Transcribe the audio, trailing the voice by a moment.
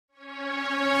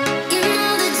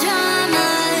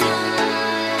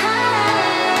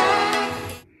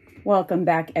Welcome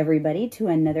back, everybody, to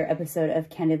another episode of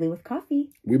Candidly with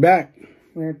Coffee. We back.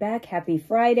 We're back. Happy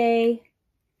Friday.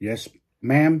 Yes,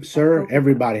 ma'am, sir,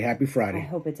 everybody. Happy Friday. I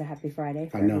hope it's a happy Friday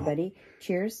for everybody.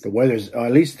 Cheers. The weather's,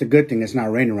 at least the good thing, it's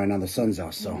not raining right now. The sun's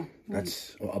out, so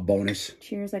that's a bonus.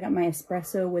 Cheers. I got my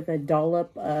espresso with a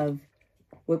dollop of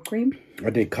whipped cream. I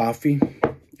did coffee,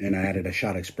 and I added a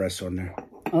shot of espresso in there.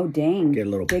 Oh, dang. Get a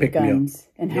little big guns.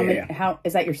 And how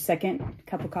is that your second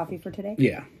cup of coffee for today?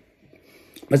 Yeah.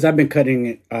 As I've been cutting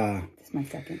it, it's my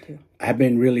second too. I've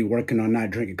been really working on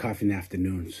not drinking coffee in the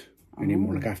afternoons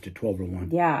anymore, like after 12 or 1.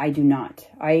 Yeah, I do not.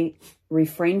 I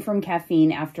refrain from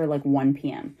caffeine after like 1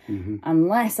 p.m.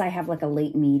 Unless I have like a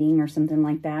late meeting or something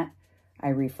like that, I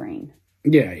refrain.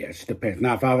 Yeah, it depends.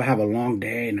 Now, if I have a long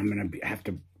day and I'm going to have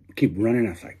to keep running,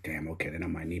 I was like, damn, okay, then I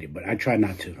might need it. But I try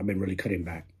not to. I've been really cutting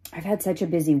back. I've had such a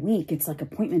busy week. It's like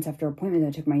appointments after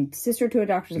appointments. I took my sister to a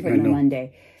doctor's appointment on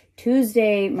Monday.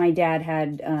 Tuesday, my dad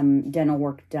had dental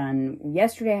work done.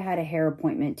 Yesterday, I had a hair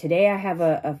appointment. Today, I have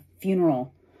a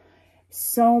funeral.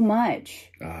 So much.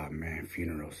 Ah, man,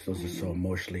 funerals. Those are so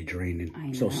emotionally draining. I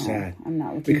know. So sad. I'm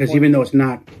not looking because even though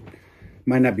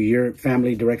might not be your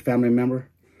direct family member.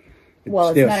 Well,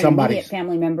 it's not an immediate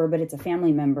family member, but it's a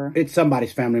family member. It's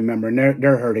somebody's family member, and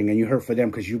they're hurting, and you hurt for them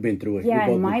because you've been through it. Yeah,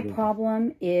 and my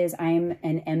problem is I'm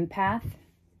an empath.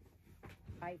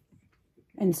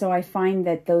 And so I find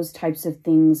that those types of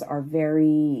things are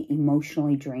very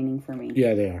emotionally draining for me.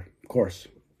 Yeah, they are. Of course.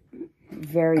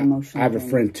 Very emotionally I have a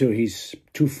friend, too. He's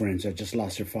 2 friends that just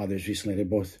lost their fathers recently. They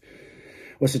both...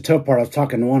 What's the tough part? I was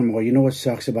talking to one, well, you know what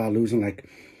sucks about losing, like,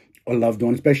 a loved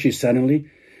one, especially suddenly,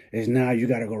 is now you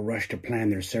got to go rush to plan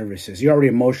their services. You're already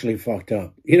emotionally fucked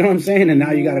up. You know what I'm saying? And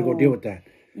now you got to go deal with that.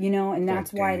 You know, and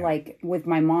that's why, like, with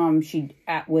my mom, she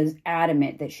was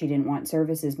adamant that she didn't want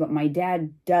services, but my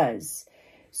dad does.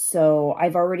 So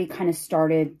I've already kind of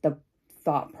started the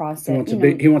thought process.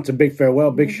 He wants a big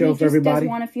farewell, big show for everybody. He just does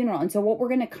want a funeral. And so what we're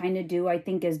going to kind of do, I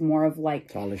think, is more of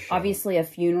like, obviously a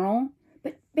funeral.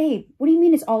 But babe, what do you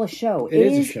mean it's all a show? It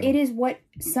is a show. It is what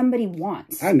somebody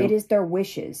wants. I know. It is their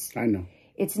wishes. I know.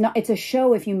 It's not. It's a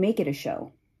show if you make it a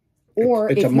show. Or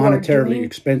it's a monetarily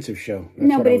expensive show.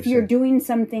 No, but if you're doing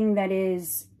something that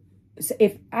is,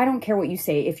 if I don't care what you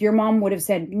say, if your mom would have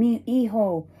said, "Mi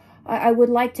hijo, I would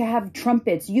like to have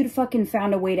trumpets," you'd fucking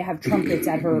found a way to have trumpets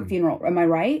at her funeral. Am I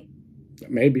right?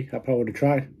 Maybe. I probably would have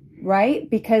tried. Right?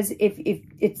 Because if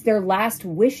it's their last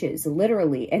wishes,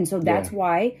 literally. And so that's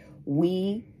why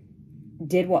we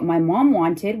did what my mom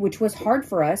wanted, which was hard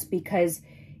for us because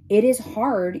it is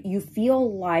hard. You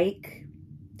feel like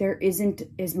there isn't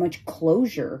as much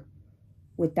closure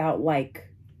without like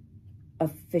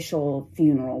official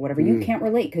funeral, whatever. You can't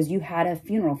relate because you had a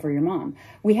funeral for your mom.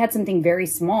 We had something very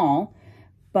small,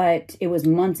 but it was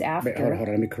months after. Hold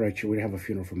on, let me correct you. We didn't have a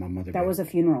funeral for my mother. That was a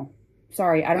funeral.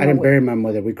 Sorry, I didn't bury my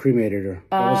mother. We cremated her.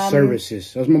 That was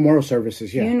services. That was memorial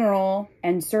services. Yeah. Funeral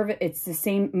and service. It's the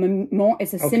same.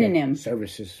 It's a synonym.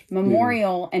 Services.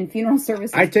 Memorial and funeral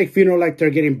services. I take funeral like they're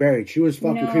getting buried. She was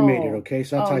fucking cremated. Okay,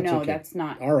 so that's how I took it. That's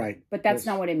not. All right, but that's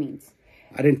not what it means.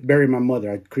 I didn't bury my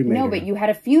mother. I cremated her. No, but you had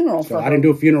a funeral for her. I didn't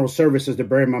do funeral services to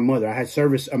bury my mother. I had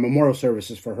memorial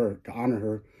services for her to honor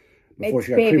her before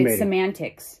she got cremated. It's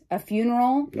semantics. A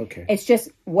funeral. Okay. It's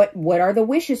just what are the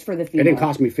wishes for the funeral? It didn't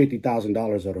cost me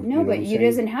 $50,000. No, but it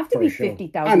doesn't have to be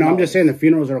 $50,000. I know. I'm just saying the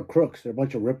funerals are crooks. They're a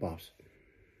bunch of ripoffs.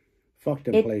 Fuck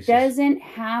them places. It doesn't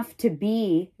have to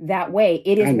be that way.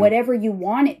 It is whatever you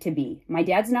want it to be. My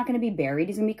dad's not going to be buried.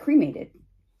 He's going to be cremated.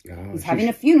 He's having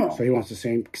a funeral. So he wants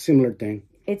the similar thing.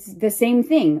 It's the same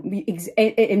thing.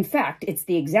 In fact, it's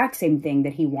the exact same thing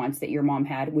that he wants that your mom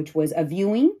had, which was a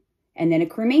viewing and then a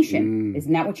cremation.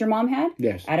 Isn't that what your mom had?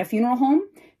 Yes. At a funeral home?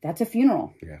 That's a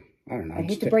funeral. Yeah. I don't know. I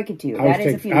hate to break it to you. That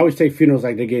is a funeral. I always take funerals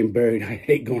like they're getting buried. I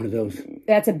hate going to those.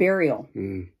 That's a burial.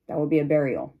 That would be a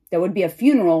burial. That would be a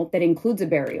funeral that includes a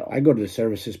burial. I go to the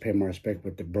services, pay my respect,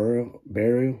 but the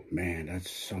burial, man,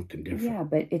 that's something different. Yeah,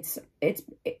 but it's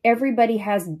everybody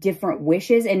has different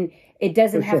wishes, and it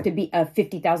doesn't have to be a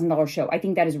 $50,000 show. I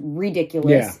think that is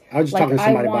ridiculous. Yeah, I was just talking to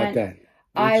somebody about that.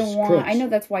 I know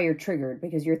that's why you're triggered,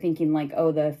 because you're thinking like,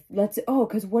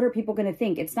 because what are people going to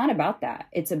think? It's not about that.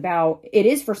 It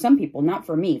is for some people, not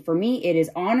for me. For me, it is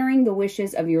honoring the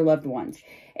wishes of your loved ones.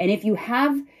 And if you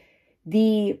have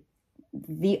the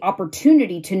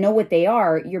opportunity to know what they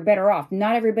are, you're better off.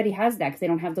 Not everybody has that because they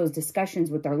don't have those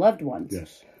discussions with their loved ones.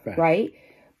 Yes. Fact. Right?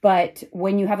 But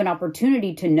when you have an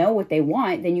opportunity to know what they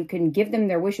want, then you can give them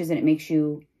their wishes, and it makes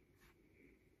you,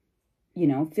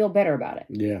 feel better about it.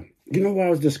 Yeah. You know what I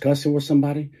was discussing with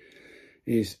somebody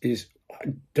is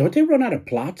Don't they run out of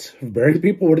plots of burying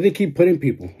people? Where do they keep putting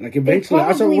people? Like eventually, They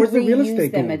probably where's the real reuse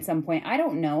estate them going? at some point. I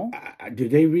don't know. Do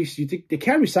they you think they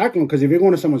can't recycle them? Because if you're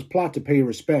going to someone's plot to pay your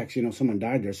respects, you know, someone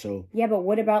died there. So Yeah, but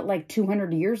what about like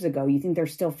 200 years ago? You think they're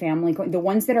still family? The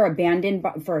ones that are abandoned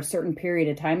for a certain period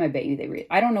of time, I bet you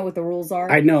I don't know what the rules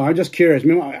are. I know. I'm just curious.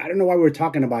 I don't know why we were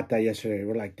talking about that yesterday.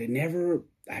 We're like, they never.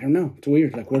 I don't know. It's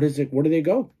weird. Like, where do they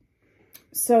go?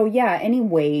 So yeah,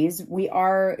 anyways,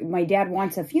 my dad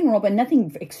wants a funeral, but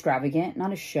nothing extravagant,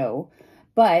 not a show.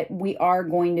 But we are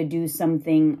going to do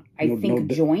something,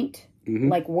 joint,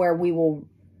 like where we will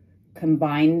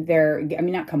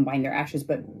not combine their ashes,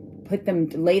 but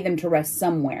lay them to rest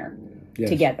somewhere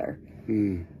together,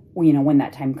 you know, when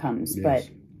that time comes. Yes. But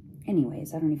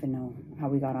anyways, I don't even know how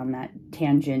we got on that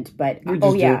tangent, but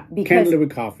because Candidly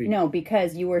with coffee. No,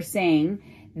 because you were saying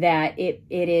that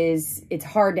it's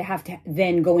hard to have to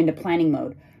then go into planning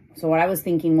mode. So what I was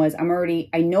thinking was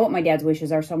I know what my dad's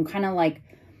wishes are, so I'm kind of like,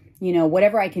 you know,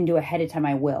 whatever I can do ahead of time,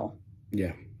 I will.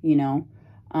 Yeah. You know,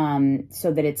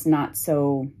 so that it's not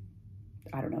so,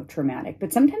 I don't know, traumatic.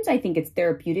 But sometimes I think it's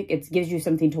therapeutic. It gives you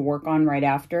something to work on right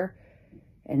after.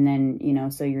 And then, you know,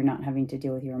 so you're not having to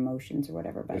deal with your emotions or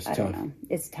whatever. But I don't know.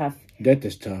 It's tough. Death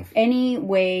is tough. Any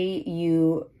way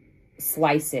you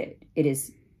slice it, it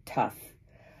is tough.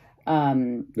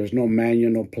 There's no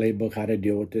manual, no playbook how to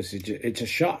deal with this. It's a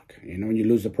shock. You know, when you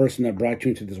lose the person that brought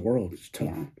you into this world, it's tough.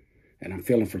 Yeah. And I'm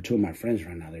feeling for two of my friends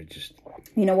right now. They're just...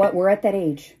 You know what? We're at that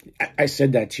age. I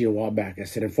said that to you a while back. I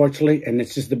said, unfortunately, and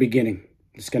it's just the beginning.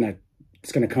 It's gonna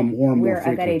come more and more frequent.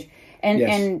 We're at that age.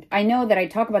 And I know that I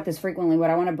talk about this frequently, but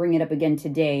I want to bring it up again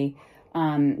today.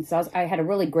 I had a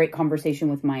really great conversation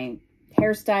with my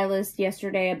hairstylist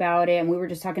yesterday about it. And we were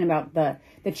just talking about the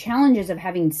challenges of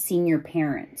having senior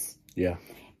parents. Yeah.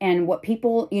 And what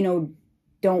people, you know,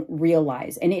 don't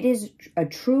realize. And it is a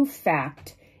true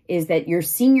fact is that your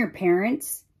senior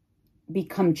parents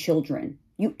become children.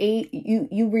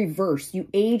 You reverse. You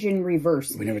age in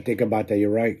reverse. We never think about that.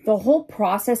 You're right. The whole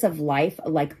process of life,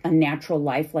 like a natural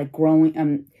life, like growing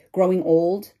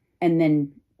old and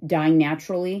then dying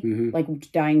naturally,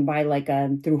 like dying by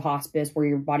through hospice where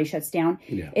your body shuts down.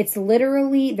 Yeah. It's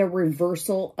literally the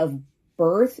reversal of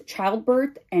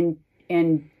childbirth and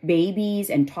babies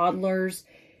and toddlers.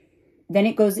 Then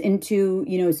it goes into,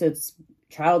 you know, so it's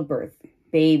childbirth,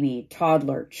 baby,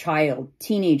 toddler, child,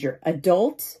 teenager,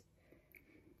 adult,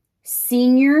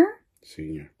 senior.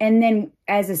 And then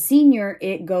as a senior,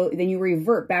 then you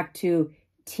revert back to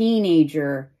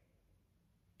teenager,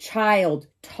 child,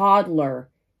 toddler,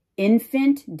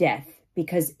 infant, death.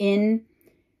 Because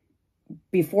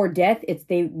before death,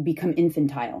 they become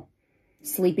infantile,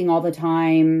 sleeping all the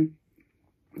time,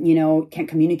 you know, can't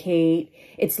communicate.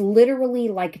 It's literally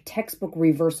like textbook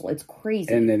reversal. It's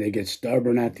crazy. And then they get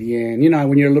stubborn at the end. You know,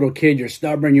 when you're a little kid, you're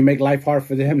stubborn. You make life hard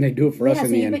for them. They do it for us in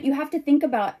the end. But you have to think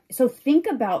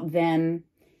about them.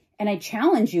 And I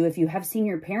challenge you, if you have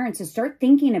senior parents, to start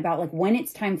thinking about like when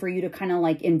it's time for you to kind of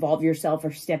like involve yourself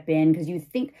or step in. Because you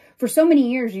think for so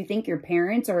many years, you think your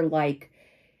parents are like,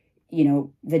 you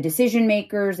know, the decision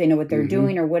makers, they know what they're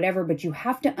doing or whatever, but you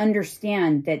have to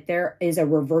understand that there is a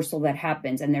reversal that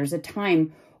happens. And there's a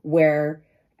time where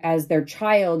as their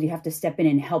child, you have to step in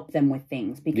and help them with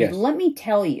things. Because let me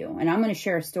tell you, and I'm going to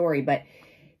share a story, but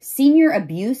senior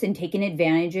abuse and taking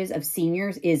advantages of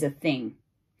seniors is a thing.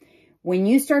 When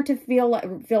you start to feel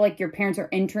like your parents are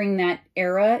entering that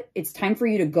era, it's time for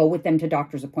you to go with them to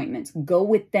doctor's appointments. Go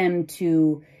with them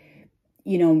to,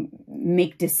 you know,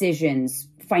 make decisions,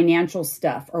 financial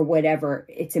stuff or whatever.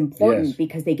 It's important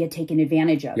because they get taken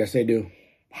advantage of. Yes, they do.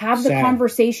 Have the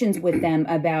conversations with them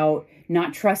about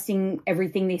not trusting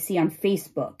everything they see on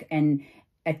Facebook, and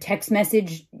a text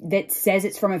message that says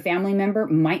it's from a family member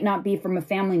might not be from a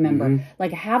family member.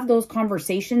 Like, have those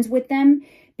conversations with them,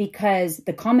 because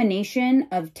the combination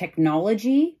of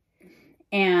technology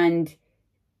and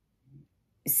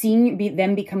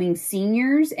them becoming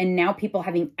seniors and now people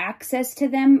having access to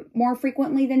them more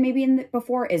frequently than maybe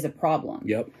before is a problem.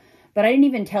 Yep. But I didn't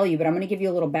even tell you, but I'm going to give you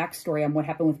a little backstory on what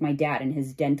happened with my dad and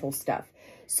his dental stuff.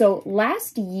 So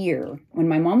last year, when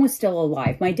my mom was still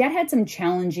alive, my dad had some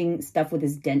challenging stuff with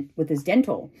his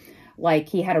dental. Like,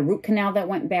 he had a root canal that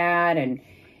went bad, and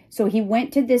so he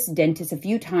went to this dentist a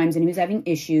few times and he was having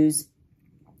issues.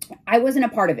 I wasn't a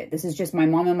part of it. This is just my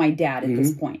mom and my dad at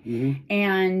this point.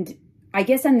 And I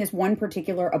guess on this one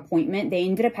particular appointment, they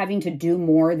ended up having to do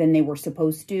more than they were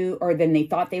supposed to, or than they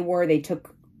thought they were. They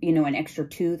took, you know, an extra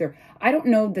tooth, or I don't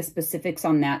know the specifics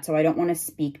on that, so I don't want to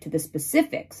speak to the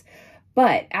specifics.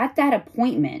 But at that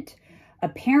appointment,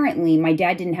 apparently my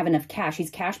dad didn't have enough cash. He's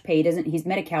cash paid, he's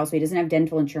Medi-Cal, so he doesn't have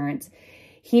dental insurance.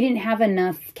 he didn't have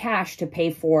enough cash to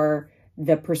pay for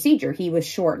the procedure. He was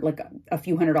short like a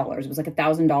few $100s. It was like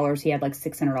 $1,000. He had like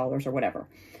 $600 or whatever.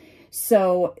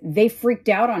 So they freaked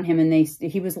out on him, and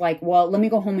he was like, well, let me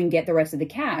go home and get the rest of the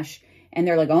cash. And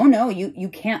they're like, oh no, you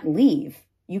can't leave.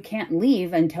 You can't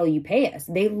leave until you pay us.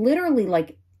 They literally,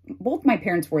 like, both my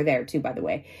parents were there too, by the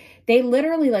way. They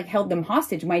literally like held them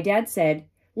hostage. My dad said,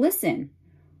 listen,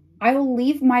 I will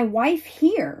leave my wife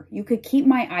here. You could keep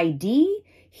my ID.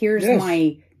 Here's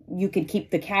you could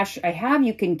keep the cash I have.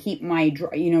 You can keep my,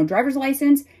 driver's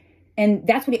license. And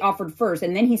that's what he offered first.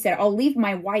 And then he said, I'll leave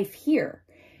my wife here.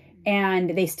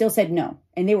 And they still said no.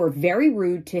 And they were very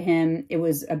rude to him. It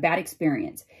was a bad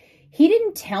experience. He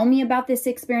didn't tell me about this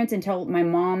experience until my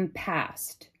mom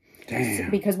passed.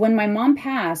 Damn. Because when my mom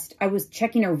passed, I was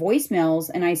checking her voicemails,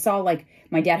 and I saw like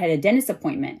my dad had a dentist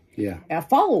appointment. Yeah. A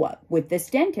follow-up with this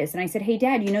dentist. And I said, hey,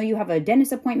 Dad, you have a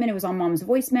dentist appointment. It was on Mom's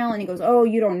voicemail. And he goes, oh,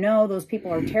 you don't know. Those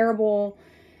people are terrible.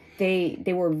 They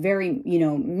were very,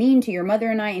 mean to your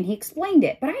mother and I. And he explained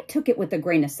it. But I took it with a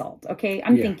grain of salt. Okay.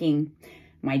 I'm thinking...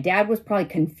 My dad was probably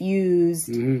confused.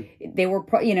 Mm-hmm. They were,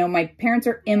 my parents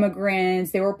are immigrants.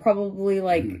 They were probably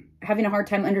like having a hard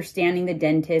time understanding the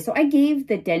dentist. So I gave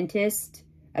the dentist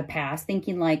a pass,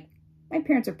 thinking like, my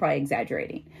parents are probably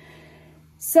exaggerating.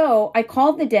 So I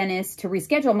called the dentist to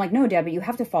reschedule. I'm like, no, Dad, but you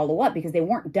have to follow up because they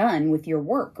weren't done with your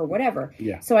work or whatever.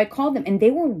 Yeah. So I called them, and they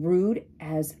were rude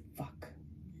as fuck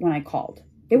when I called.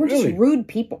 They were just rude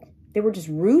people. They were just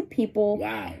rude people.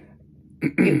 Wow.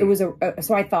 It was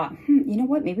so I thought, you know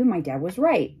what? Maybe my dad was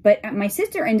right. But my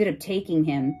sister ended up taking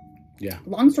him. Yeah.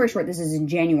 Long story short, this is in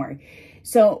January.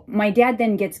 So my dad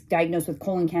then gets diagnosed with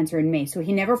colon cancer in May. So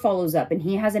he never follows up, and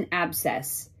he has an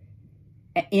abscess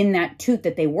in that tooth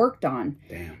that they worked on.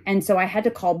 Damn. And so I had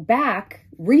to call back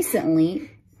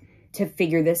recently to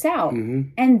figure this out. Mm-hmm.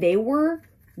 And they were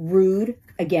rude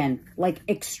again, like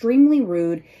extremely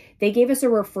rude. They gave us a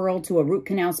referral to a root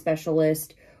canal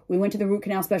specialist. We went to the root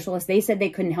canal specialist. They said they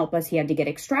couldn't help us. He had to get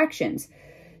extractions.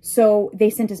 So they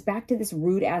sent us back to this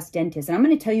rude-ass dentist. And I'm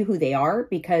going to tell you who they are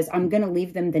because I'm going to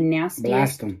leave them the nastiest.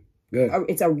 Blast them. Good.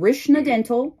 It's Arishna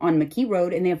Dental on McKee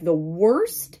Road. And they have the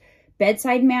worst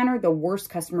bedside manner, the worst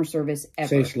customer service ever.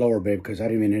 Say it slower, babe, because I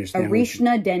didn't even understand.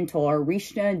 Arishna Dental on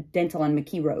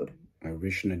McKee Road.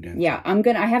 Arishna Dental. Yeah,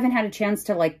 I haven't had a chance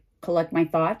to like collect my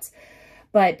thoughts.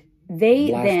 But they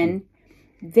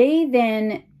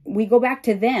then... We go back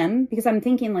to them because I'm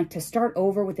thinking like to start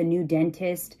over with a new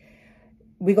dentist,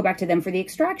 we go back to them for the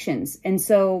extractions. And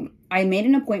so I made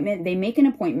an appointment. They make an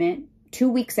appointment 2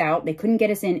 weeks out. They couldn't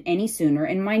get us in any sooner.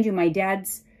 And mind you, my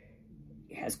dad's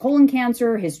has colon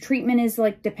cancer. His treatment is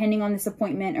like depending on this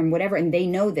appointment and whatever. And they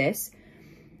know this.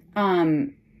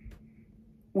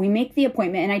 We make the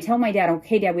appointment and I tell my dad,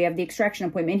 okay, Dad, we have the extraction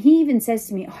appointment. And he even says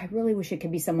to me, oh, I really wish it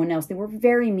could be someone else. They were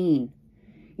very mean.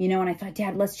 And I thought,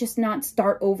 Dad, let's just not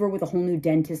start over with a whole new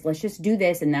dentist. Let's just do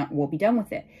this and that we'll be done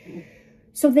with it.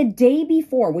 So the day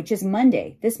before, which is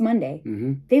Monday, this Monday,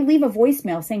 they leave a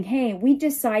voicemail saying, hey, we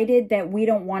decided that we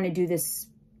don't want to do this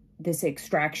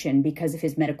extraction because of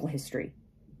his medical history,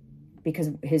 because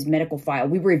of his medical file.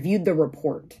 We reviewed the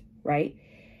report, right?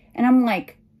 And I'm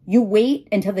like, you wait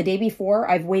until the day before?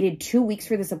 I've waited 2 weeks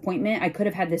for this appointment. I could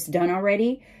have had this done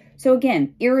already. So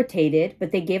again, irritated,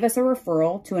 but they gave us a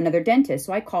referral to another dentist.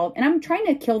 So I called, and I'm trying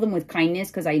to kill them with kindness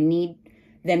because I need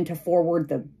them to forward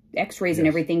the x-rays and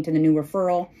everything to the new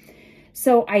referral.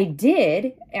 So I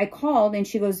did. I called, and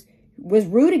she was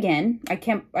rude again. I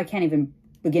can't even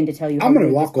begin to tell you how I'm going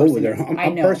to rude walk this person over there. is.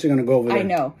 I'm personally going to go over there. I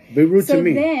know. Be rude to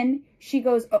me. So then she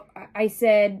goes, oh, I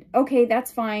said, okay,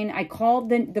 that's fine. I called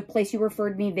the place you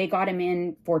referred me. They got him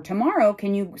in for tomorrow.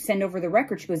 Can you send over the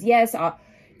record? She goes, yes.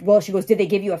 Well, she goes, did they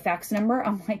give you a fax number?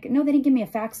 I'm like, no, they didn't give me a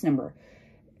fax number.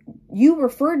 You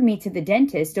referred me to the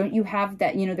dentist. Don't you have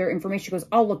that, their information? She goes,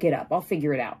 I'll look it up. I'll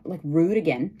figure it out. Like, rude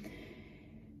again.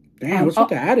 Damn, what's with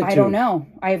the attitude? I don't know.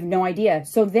 I have no idea.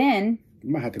 So then...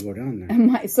 You might have to go down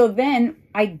there. So then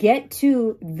I get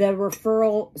to the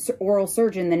referral oral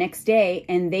surgeon the next day,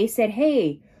 and they said,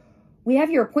 hey, we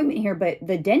have your appointment here, but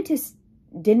the dentist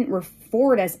didn't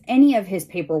forward us any of his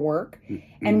paperwork.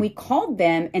 And we called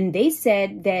them, and they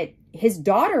said that his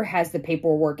daughter has the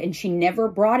paperwork, and she never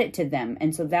brought it to them.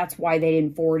 And so that's why they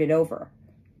didn't forward it over.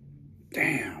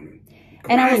 Damn.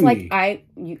 And I was like,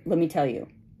 let me tell you.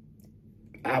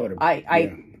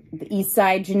 The East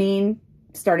Side Janine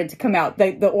started to come out.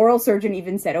 The oral surgeon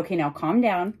even said, okay, now calm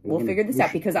down. We'll figure this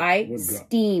out, because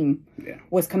steam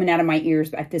was coming out of my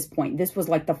ears at this point. This was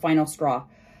like the final straw.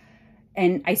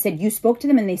 And I said, you spoke to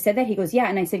them and they said that? He goes, yeah.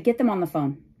 And I said, get them on the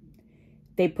phone.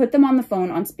 They put them on the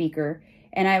phone on speaker.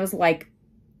 And I was like,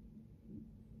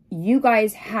 you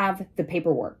guys have the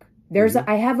paperwork.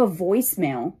 I have a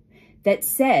voicemail that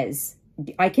says,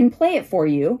 I can play it for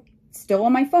you, still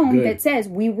on my phone, that says,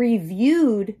 we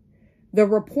reviewed the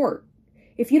report.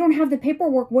 If you don't have the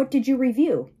paperwork, what did you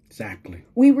review? Exactly.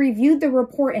 We reviewed the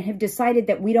report and have decided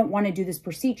that we don't want to do this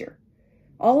procedure.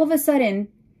 All of a sudden,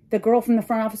 the girl from the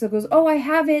front office goes, oh, I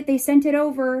have it. They sent it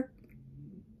over.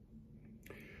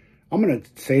 I'm going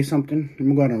to say something. I'm going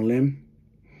to go out on a limb.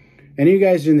 And you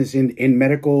guys in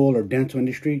medical or dental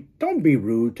industry, don't be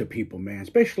rude to people, man.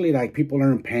 Especially like people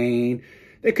are in pain.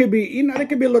 They could be, they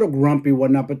could be a little grumpy,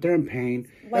 whatnot, but they're in pain.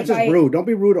 That's just rude. Don't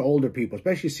be rude to older people,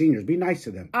 especially seniors. Be nice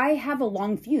to them. I have a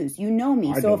long fuse. You know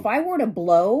me. So if I were to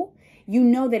blow, you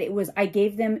know that I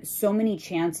gave them so many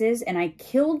chances, and I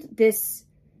killed this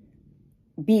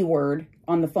B word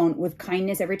on the phone with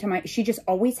kindness every time she just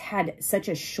always had such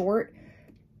a short,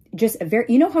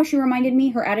 you know how she reminded me?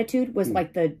 Her attitude was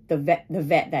like the vet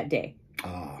that day.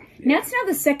 Yeah. And that's now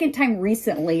the second time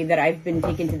recently that I've been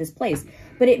taken to this place.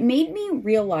 But it made me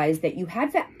realize that you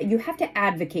have to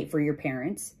advocate for your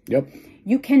parents. Yep.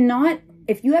 You cannot,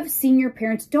 if you have senior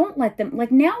parents, don't let them,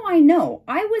 like now I know.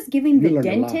 I was giving the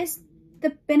dentist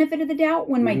the benefit of the doubt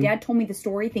when my dad told me the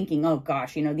story, thinking, oh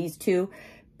gosh, these two,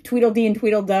 Tweedledee and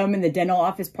Tweedledum in the dental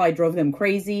office probably drove them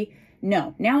crazy.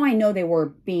 No, now I know they were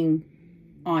being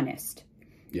honest.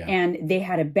 Yeah. And they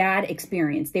had a bad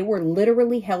experience. They were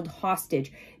literally held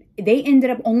hostage. They ended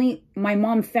up my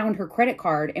mom found her credit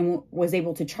card and was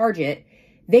able to charge it.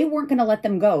 They weren't going to let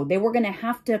them go. They were going to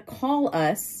have to call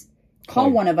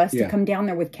one of us to come down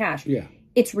there with cash. Yeah.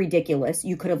 It's ridiculous.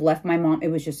 You could have left my mom. It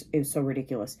was so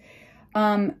ridiculous.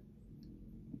 But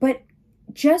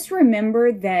just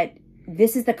remember that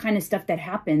this is the kind of stuff that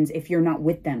happens if you're not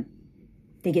with them.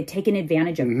 They get taken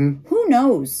advantage of. Who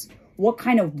knows what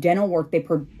kind of dental work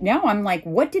now I'm like,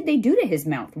 what did they do to his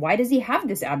mouth? Why does he have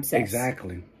this abscess?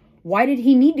 Exactly. Why did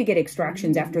he need to get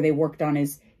extractions after they worked on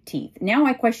his teeth? Now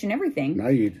I question everything. Now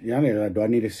do I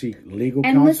need to seek legal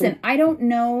counsel? And listen, I don't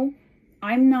know.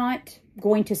 I'm not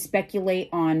going to speculate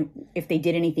on if they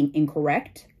did anything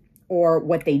incorrect or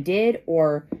what they did,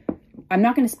 or I'm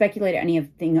not going to speculate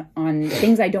on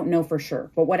things I don't know for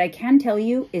sure. But what I can tell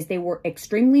you is they were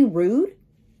extremely rude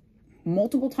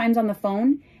multiple times on the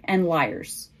phone and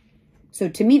liars. So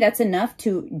to me, that's enough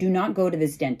to do not go to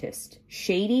this dentist.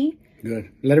 Shady.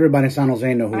 Good. Let everybody in San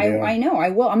Jose know who they are. I know. I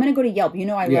will. I'm going to go to Yelp.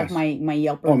 I love my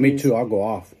Yelp reviews. Oh, me too. I'll go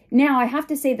off. Now, I have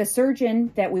to say the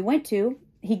surgeon that we went to,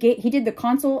 he did the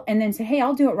consult and then said, hey,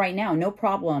 I'll do it right now. No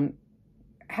problem.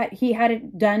 He had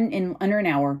it done in under an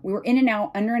hour. We were in and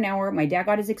out under an hour. My dad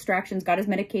got his extractions, got his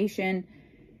medication.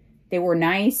 They were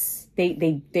nice.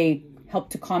 They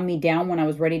helped to calm me down when I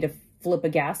was ready to flip a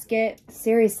gasket.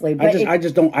 Seriously. But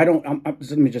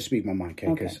let me just speak my mind, Kay,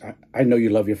 because I know you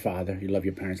love your father. You love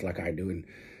your parents like I do. And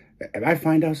if I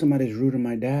find out somebody's rude to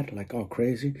my dad, like, oh,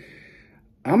 crazy,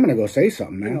 I'm going to go say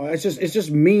something, man. It's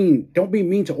just mean. Don't be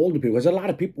mean to older people. Because a lot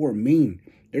of people are mean.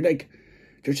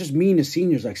 They're just mean to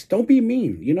seniors. Like, don't be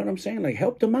mean. You know what I'm saying? Like,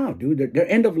 help them out, dude. Their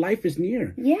end of life is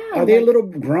near. Yeah. Are they a little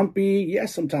grumpy?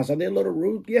 Yes, sometimes. Are they a little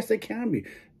rude? Yes, they can be.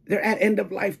 They're at end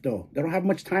of life, though. They don't have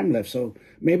much time left. So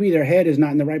maybe their head is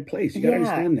not in the right place. You got to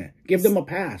understand that. Give them a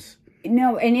pass.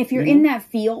 No, and if you're in that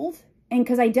field, and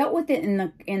because I dealt with it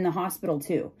in the hospital,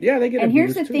 too. Yeah, they get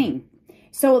abused, too. And here's the thing.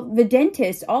 So the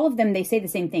dentist, all of them, they say the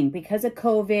same thing. Because of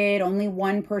COVID, only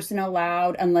one person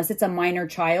allowed, unless it's a minor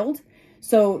child.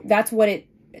 So that's what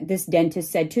this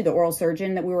dentist said, too, the oral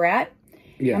surgeon that we were at.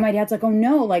 Yeah. And my dad's like, oh,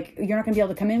 no, like, you're not going to be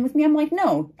able to come in with me? I'm like,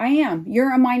 no, I am.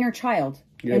 You're a minor child.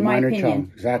 You're in my opinion. Child.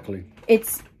 Exactly.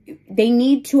 They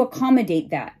need to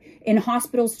accommodate that. In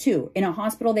hospitals, too. In a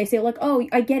hospital, they say, like, oh,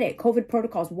 I get it. COVID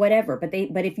protocols, whatever. But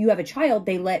if you have a child,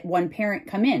 they let one parent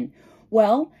come in.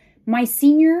 Well, my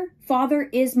senior father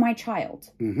is my child.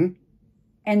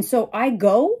 And so I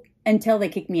go until they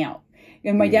kick me out.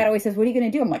 And my dad always says, what are you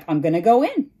going to do? I'm like, I'm going to go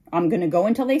in. I'm going to go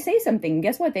until they say something. And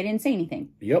guess what? They didn't say anything.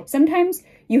 Yep. Sometimes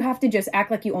you have to just act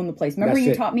like you own the place. Remember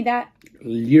you taught me that?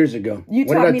 Years ago. You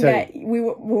taught me that.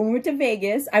 When we went to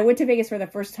Vegas, I went to Vegas for the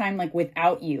first time, like,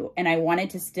 without you. And I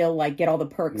wanted to still, like, get all the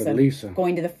perks of Lisa.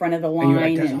 Going to the front of the line.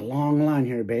 And you're like, there's a long line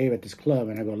here, babe, at this club.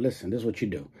 And I go, listen, this is what you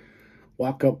do.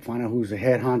 Walk up, find out who's the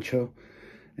head honcho,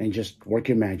 and just work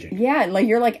your magic. Yeah, like,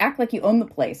 you're like, act like you own the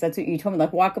place. That's what you told me.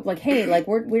 Like, walk up like, hey, like,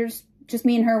 we're just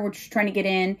me and her, we're just trying to get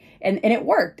in, and it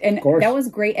worked. And that was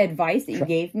great advice that you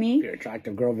gave me. You're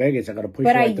attractive girl, Vegas. I got to push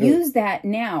But you I right through. use that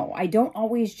now. I don't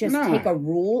always just take a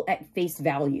rule at face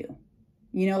value.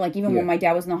 Like even when my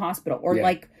dad was in the hospital, or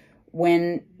like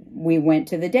when we went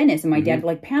to the dentist and my dad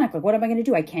like panicked, like, what am I going to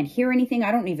do? I can't hear anything.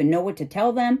 I don't even know what to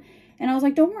tell them. And I was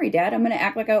like, don't worry, Dad. I'm going to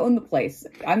act like I own the place.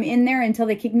 I'm in there until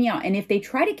they kick me out. And if they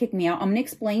try to kick me out, I'm going to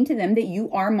explain to them that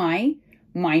you are my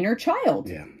minor child.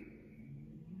 Yeah.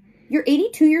 You're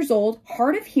 82 years old,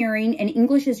 hard of hearing, and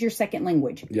English is your second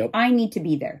language. Yep. I need to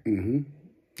be there. Mm-hmm.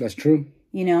 That's true.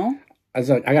 You know? I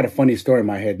got a funny story in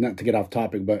my head, not to get off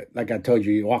topic, but like I told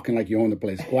you, you're walking like you own the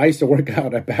place. Well, I used to work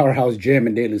out at Powerhouse Gym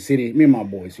in Daly City. Me and my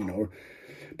boys, you know.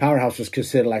 Powerhouse was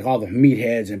considered like all the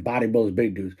meatheads and bodybuilders,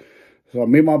 big dudes. So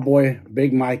me and my boy,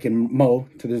 Big Mike, and Mo,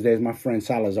 to this day is my friend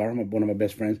Salazar, one of my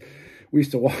best friends. We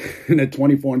used to walk in at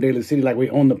 24 in Daly City like we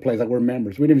own the place, like we're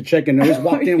members. We didn't even check in. We just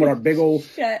walked in with our big old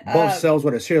both cells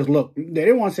with a serious look. They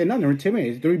didn't want to say nothing. They were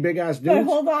intimidated. 3 big-ass dudes. But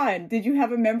hold on. Did you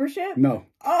have a membership? No.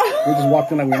 We just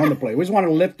walked in like we owned the place. We just wanted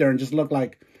to live there and just look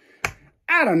like,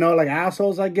 I don't know, like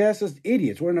assholes, I guess. Just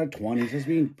idiots. We're in our 20s, just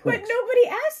being pricks. But nobody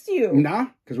asked you. Nah,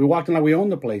 because we walked in like we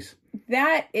owned the place.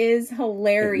 That is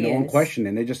hilarious. No one questioned,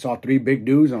 and they just saw 3 big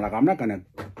dudes. And I'm like, I'm not gonna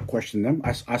question them.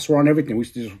 I swear on everything. We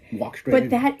just walk straight.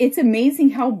 But it's amazing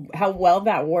how well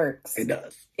that works. It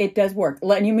does. It does work.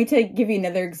 Let me give you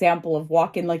another example of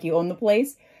walk in like you own the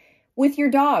place with your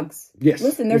dogs. Yes.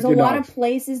 Listen, there's a lot of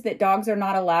places that dogs are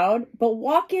not allowed, but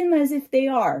walk in as if they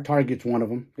are. Target's one of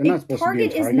them. They're not supposed to be in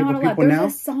Target. Target is not allowed.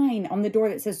 There's a sign on the door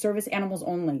that says service animals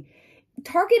only.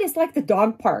 Target is like the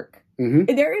dog park.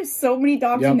 Mm-hmm. There is so many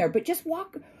dogs in there, but just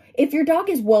walk. If your dog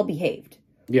is well behaved,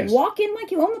 walk in like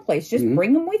you own the place. Just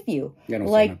bring them with you. They don't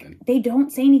say nothing. They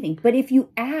don't say anything. But if you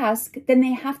ask, then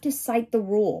they have to cite the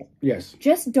rule. Yes.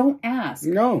 Just don't ask.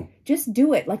 No. Just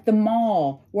do it. Like the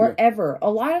mall, wherever.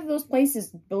 A lot of those places,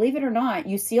 believe it or not,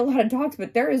 you see a lot of dogs,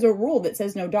 but there is a rule that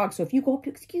says no dogs. So if you go up,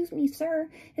 excuse me, sir,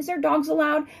 is there dogs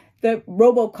allowed? The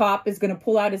RoboCop is going to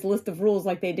pull out his list of rules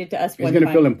like they did to us one time. He's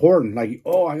going to feel important. Like,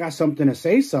 oh, I got something to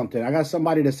say something. I got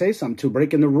somebody to say something to,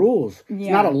 breaking the rules. Yeah. It's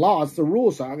not a law, it's the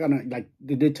rules. So I got to, like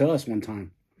they did to us one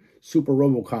time. Super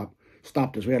RoboCop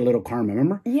stopped us. We had a little karma,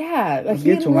 remember? Yeah. Like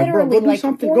he literally, like a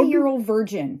 40-year-old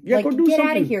virgin. Yeah, like, go do get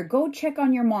something. Out of here. Go check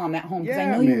on your mom at home because I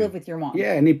know you live with your mom.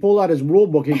 Yeah, and he pulled out his rule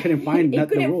book. He couldn't find the rules.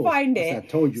 He couldn't find it. I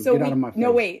told you, get out of my face.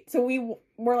 No, wait. So we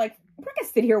were like, we're not going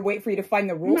to sit here and wait for you to find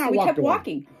the rules. So we kept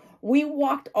walking. We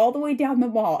walked all the way down the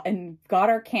mall and got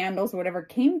our candles, whatever,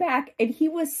 came back, and he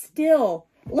was still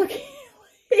looking.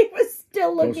 He was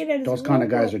still looking at his Those kind of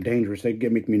guys are dangerous. They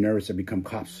make me nervous to become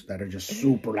cops that are just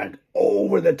super, like,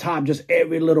 over the top. Just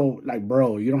every little, like,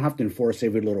 bro, you don't have to enforce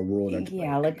every little rule.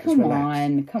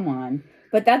 Come on.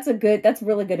 But that's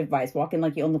really good advice. Walking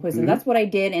like you own the place. And that's what I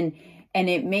did.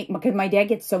 And because my dad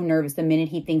gets so nervous the minute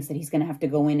he thinks that he's going to have to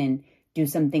go in and do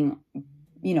something,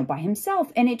 by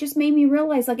himself. And it just made me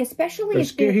realize, like, especially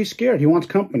if he's scared. He wants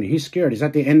company. He's scared. He's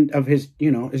at the end of his,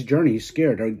 his journey. He's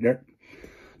scared.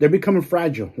 They're becoming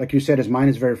fragile. Like you said, his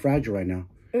mind is very fragile right now.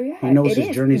 Yeah, he knows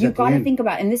his journey's at the end. You've got to think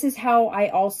about it. And this is how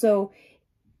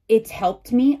it's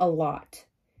helped me a lot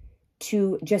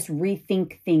to just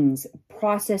rethink things,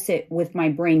 process it with my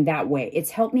brain that way.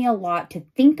 It's helped me a lot to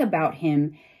think about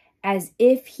him as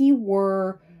if he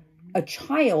were a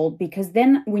child, because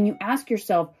then when you ask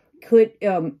yourself,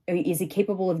 is he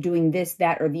capable of doing this,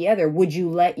 that, or the other? Would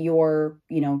you let your,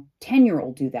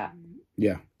 10-year-old do that?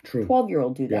 Yeah, true.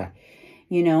 12-year-old do that?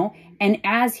 And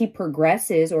as he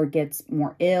progresses or gets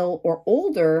more ill or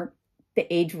older, the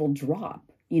age will drop.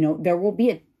 There will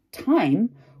be a time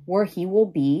where he will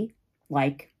be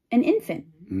like an infant.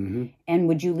 Mm-hmm. And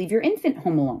would you leave your infant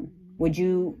home alone? Would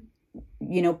you,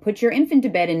 put your infant to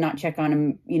bed and not check on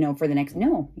him, for the next?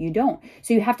 No, you don't.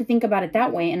 So you have to think about it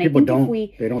that way. And People I think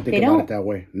don't. They don't think about it that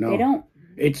way. No, they don't.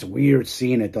 It's weird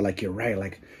seeing it though. Like, you're right.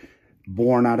 Like,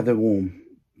 born out of the womb,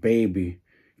 baby,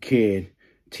 kid,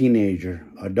 teenager,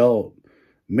 adult,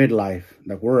 midlife,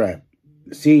 like we're at,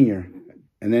 senior,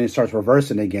 and then it starts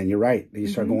reversing again. You're right. You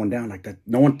start going down like that.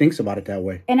 No one thinks about it that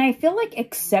way. And I feel like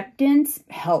acceptance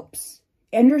helps.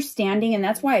 Understanding, and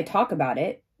that's why I talk about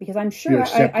it, because I'm sure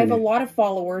I have a lot of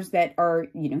followers that are,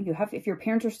 if your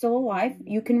parents are still alive,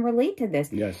 you can relate to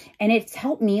this. Yes. And it's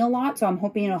helped me a lot, so I'm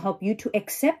hoping it'll help you to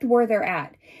accept where they're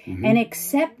at and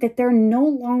accept that they're no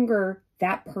longer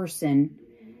that person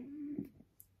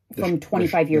from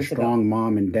 25 years ago. Strong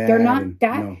mom and dad. They're not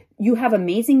that. No. You have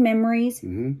amazing memories.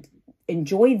 Mm-hmm.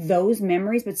 Enjoy those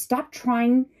memories, but stop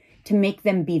trying to make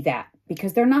them be that,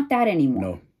 because they're not that anymore.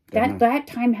 No. That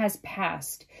time has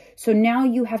passed. So now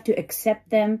you have to accept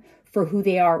them for who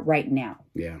they are right now.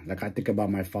 Yeah. Like, I think about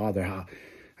my father, how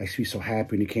I used to be so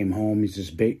happy when he came home. He's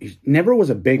just big. He never was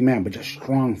a big man, but just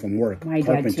strong from work. My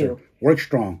dad too. Work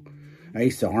strong. I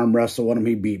used to arm wrestle with him.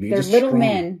 He beat me. There's little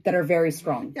men that are very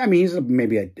strong. I mean, he's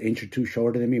maybe an inch or two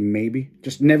shorter than me, maybe.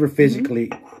 Just never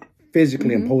physically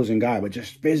imposing guy, but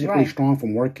just physically strong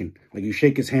from working. Like, you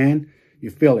shake his hand, You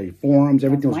feel it. Forearms,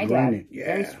 everything was grinding. Yeah.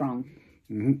 Very strong.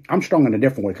 I'm strong in a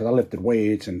different way because I lifted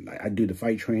weights and I do the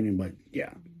fight training, but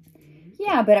yeah.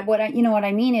 Yeah, but what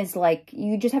I mean is, like,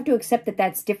 you just have to accept that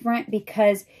that's different,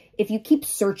 because if you keep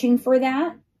searching for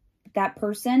that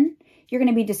person, you're going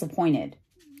to be disappointed.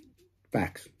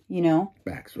 Facts. You know?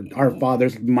 Facts. Our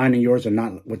fathers, mine and yours, are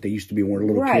not what they used to be when we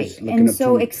were little kids. Right. And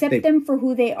so accept them for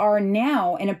who they are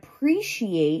now and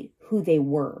appreciate who they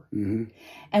were.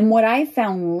 And what I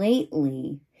found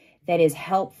lately that is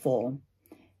helpful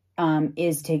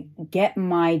is to get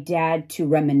my dad to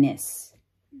reminisce.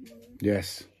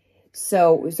 Yes.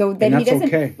 So that he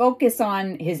doesn't focus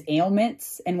on his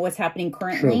ailments and what's happening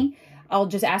currently. True. I'll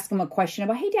just ask him a question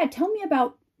about, hey, Dad, tell me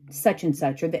about such and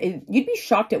such. Or you'd be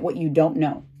shocked at what you don't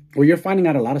know. Well, you're finding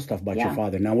out a lot of stuff about your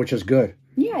father now, which is good.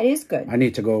 Yeah, it is good. I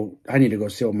need to go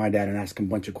sit with my dad and ask him a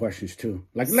bunch of questions too.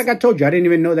 Like I told you, I didn't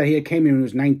even know that he had came here when he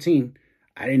was 19.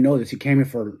 I didn't know this. He came here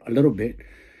for a little bit.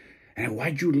 And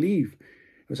why'd you leave?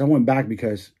 Because I went back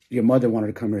because your mother wanted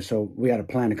to come here. So we had a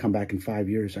plan to come back in 5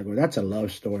 years. I go, that's a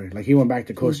love story. Like, he went back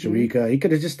to Costa Rica. He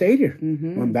could have just stayed here.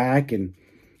 Went back and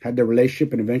had the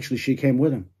relationship, and eventually she came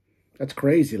with him. That's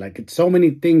crazy. Like, it's so many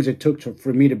things it took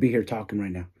for me to be here talking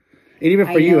right now. And even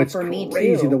for you, it's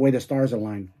crazy the way the stars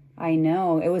align. I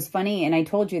know. It was funny, and I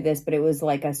told you this, but it was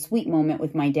like a sweet moment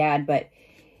with my dad. But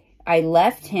I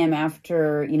left him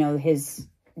after, his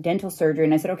dental surgery,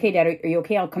 and I said, okay, Dad, are you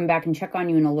okay? I'll come back and check on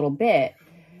you in a little bit.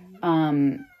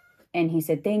 And he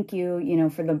said, thank you,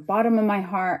 for the bottom of my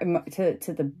heart,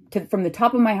 from the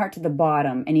top of my heart to the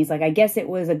bottom. And he's like, I guess it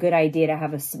was a good idea to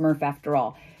have a Smurf after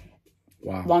all.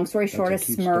 Wow. Long story short, a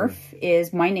Smurf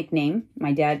is my nickname.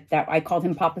 My dad, I called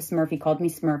him Papa Smurf. He called me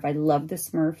Smurf. I love the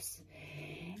Smurfs.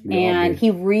 And he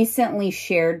recently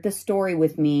shared the story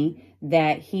with me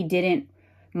that he didn't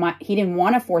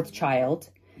want a fourth child.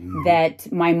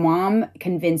 That my mom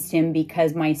convinced him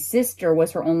because my sister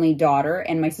was her only daughter,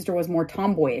 and my sister was more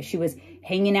tomboyish. She was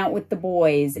hanging out with the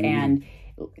boys and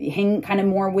hanging kind of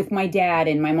more with my dad.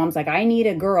 And my mom's like, I need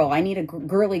a girl. I need a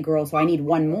girly girl, so I need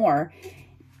one more.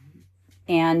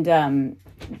 And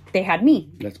they had me.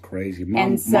 That's crazy.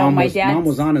 Mom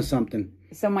was onto something.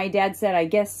 So my dad said, I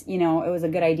guess, it was a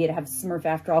good idea to have Smurf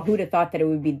after all. Who'd have thought that it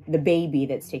would be the baby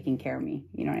that's taking care of me?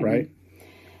 You know what I mean?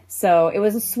 So it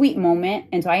was a sweet moment.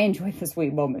 And so I enjoy the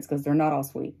sweet moments because they're not all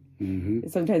sweet.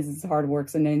 Sometimes it's hard work.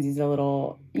 Sometimes he's a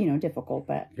little, difficult.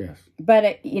 But,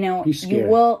 you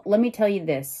will, let me tell you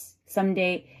this.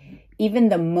 Someday, even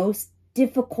the most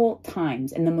difficult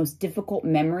times and the most difficult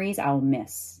memories I'll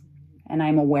miss. And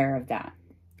I'm aware of that.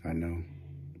 I know.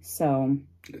 So.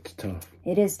 It's tough.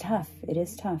 It is tough. It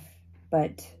is tough.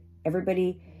 But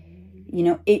everybody,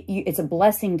 it's a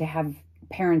blessing to have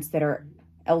parents that are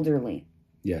elderly.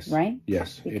 Yes. Right?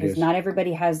 Yes, because it is. Not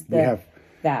everybody has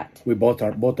that. We both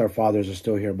our fathers are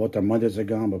still here. Both our mothers are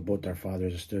gone, but both our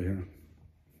fathers are still here.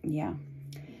 Yeah.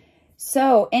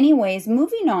 So anyways,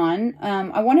 moving on,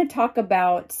 I want to talk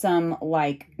about some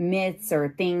myths or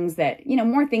things that,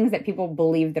 more things that people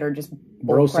believe that are just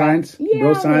bro science. Yeah,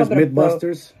 bro science,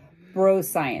 Mythbusters. Bro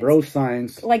science. Bro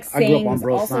science. Like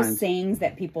sayings, sayings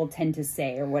that people tend to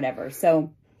say or whatever.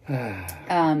 So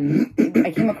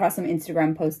I came across some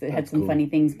Instagram posts that had some funny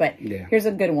things, but here's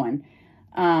a good one.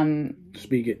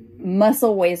 Speak it.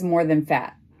 Muscle weighs more than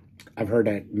fat. I've heard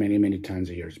that many, many times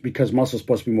a year. Because muscle's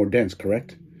supposed to be more dense,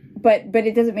 correct? But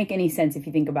it doesn't make any sense if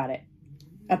you think about it.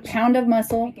 A pound of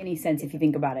muscle doesn't make any sense if you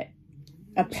think about it.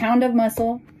 A pound of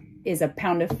muscle is a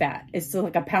pound of fat. It's still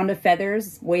like a pound of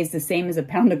feathers weighs the same as a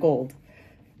pound of gold.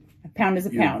 A pound is a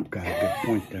pound. Got a good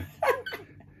point there.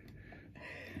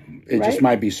 It just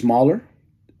might be smaller,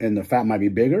 and the fat might be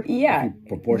bigger. Yeah.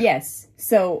 Yes.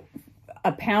 So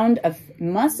a pound of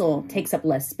muscle takes up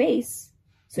less space,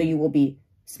 so you will be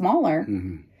smaller.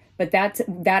 But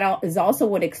that is also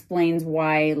what explains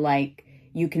why,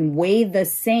 you can weigh the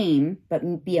same,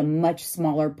 but be a much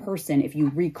smaller person if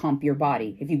you recomp your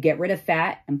body. If you get rid of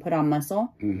fat and put on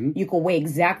muscle, you can weigh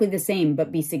exactly the same,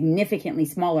 but be significantly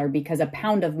smaller because a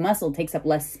pound of muscle takes up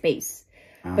less space.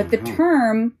 But the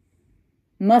term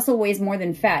muscle weighs more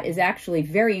than fat is actually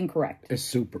very incorrect. It's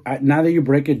super. Now that you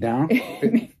break it down,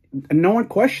 no one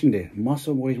questioned it.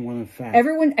 Muscle weighs more than fat.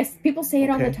 People say it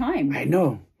all the time. I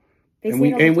know.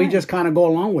 We just kind of go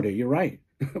along with it. You're right.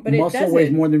 But muscle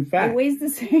weighs more than fat. It weighs the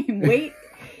same. Weight.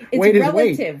 It's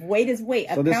relative. Weight is weight.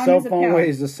 So this cell phone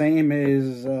weighs the same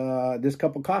as this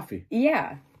cup of coffee.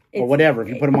 Yeah. Or whatever. If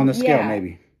you put them on the scale,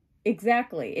 maybe.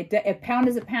 Exactly. A pound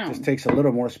is a pound. Just takes a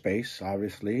little more space,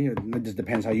 obviously. It just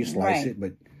depends how you slice it.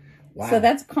 But wow. So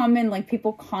that's common.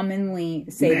 People commonly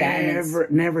say that.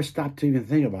 Never stop to even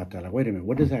think about that. Wait a minute.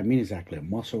 What does that mean exactly? A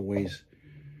muscle weighs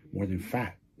more than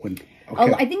fat. When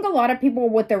okay. I think a lot of people,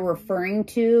 what they're referring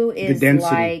to is the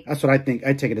density. like... That's what I think.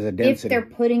 I take it as a density. If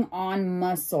they're putting on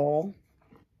muscle...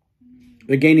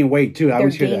 They're gaining weight, too. They're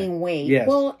gaining weight. Yes.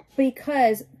 Well,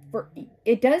 because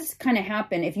it does kind of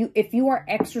happen. If you are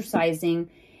exercising,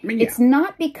 it's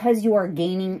not because you are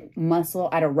gaining muscle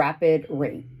at a rapid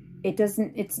rate. It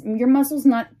doesn't... Your muscle's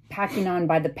not packing on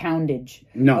by the poundage.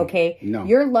 No. Okay? No.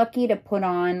 You're lucky to put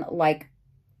on, like,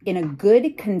 in a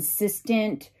good,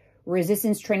 consistent...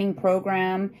 resistance training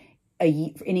program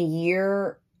in a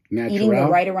year, eating the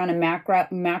right amount of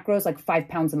macros, like 5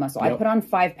 pounds of muscle. Yep. I put on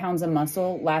 5 pounds of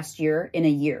muscle last year in a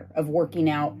year of working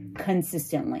out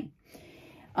consistently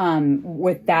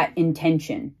with that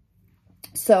intention.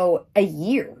 So a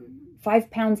year,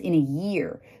 5 pounds in a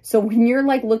year. So when you're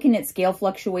like looking at scale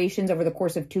fluctuations over the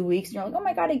course of 2 weeks, and you're like, oh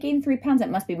my God, I gained 3 pounds.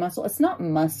 That must be muscle. It's not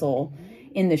muscle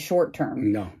in the short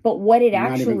term. No. But what it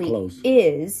actually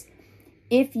is,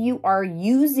 if you are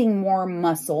using more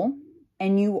muscle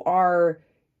and you are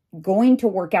going to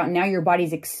work out, now your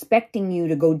body's expecting you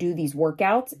to go do these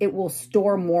workouts, it will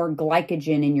store more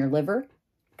glycogen in your liver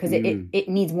because it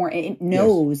needs more, it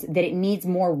knows that it needs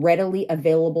more readily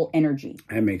available energy.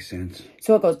 That makes sense.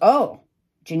 So it goes, oh,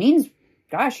 Janine's,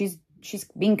 gosh, she's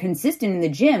being consistent in the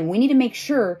gym. We need to make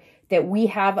sure that we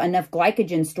have enough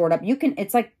glycogen stored up.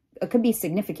 It's like, it could be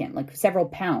significant, like several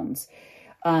pounds.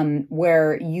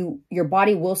 Where your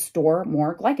body will store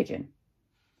more glycogen.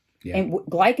 Yeah. And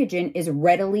glycogen is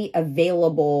readily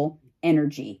available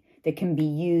energy that can be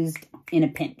used in a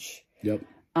pinch. Yep.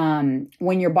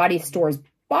 When your body stores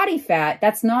body fat,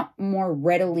 that's not more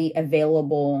readily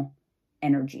available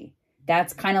energy.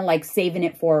 That's kind of like saving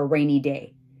it for a rainy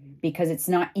day because it's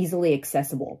not easily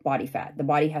accessible, body fat. The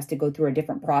body has to go through a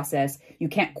different process. You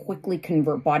can't quickly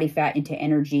convert body fat into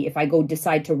energy. If I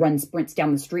decide to run sprints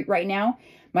down the street right now,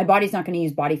 my body's not going to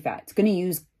use body fat. It's going to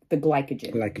use the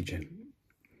glycogen.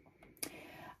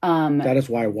 That is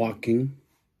why walking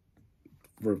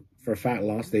for fat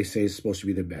loss, they say, is supposed to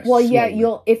be the best. Well, yeah,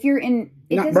 if you're in...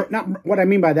 Not what I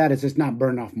mean by that is it's not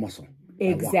burn off muscle.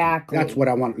 Exactly. That's what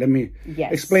I want. Let me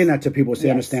explain that to people so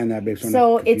they understand that, babe.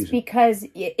 So it's because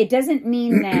it doesn't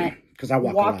mean that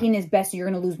walking is best, so you're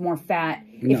going to lose more fat.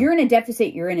 No. If you're in a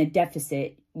deficit, you're in a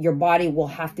deficit. Your body will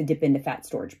have to dip into fat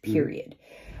storage, period.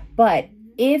 But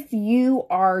if you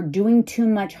are doing too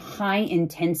much high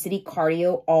intensity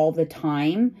cardio all the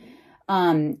time,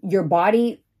 your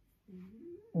body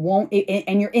won't,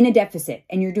 and you're in a deficit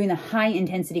and you're doing the high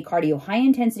intensity cardio. High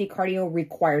intensity cardio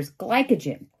requires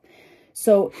glycogen.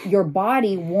 So your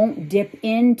body won't dip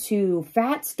into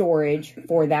fat storage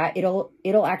for that.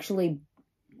 It'll actually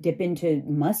dip into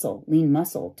muscle, lean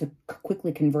muscle, to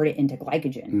quickly convert it into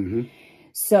glycogen. Mm-hmm.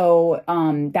 So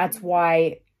that's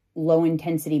why low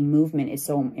intensity movement is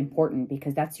so important,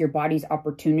 because that's your body's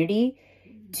opportunity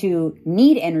to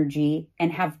need energy and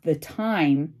have the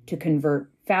time to convert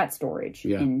fat storage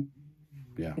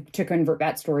to convert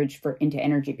fat storage into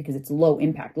energy, because it's low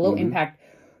impact. Low impact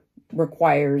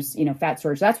requires, fat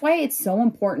storage. That's why it's so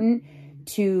important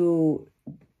to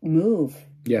move.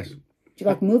 Yes.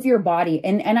 To move your body.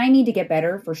 And I need to get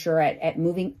better for sure at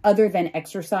moving other than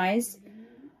exercise,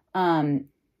 moving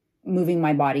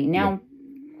my body. Now,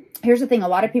 here's the thing. A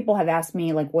lot of people have asked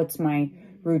me, what's my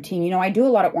routine? I do a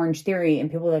lot of Orange Theory, and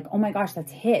people are like, oh my gosh,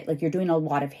 that's HIIT. You're doing a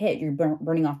lot of HIIT. You're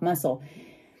burning off muscle.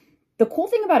 The cool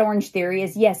thing about Orange Theory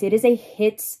is, yes, it is a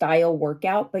HIIT style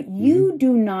workout, but you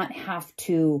do not have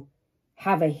to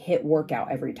have a HIIT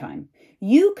workout every time.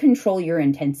 You control your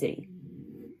intensity,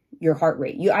 your heart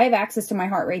rate. I have access to my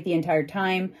heart rate the entire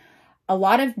time. A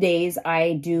lot of days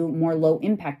I do more low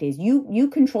impact days. You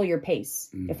control your pace.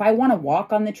 If I want to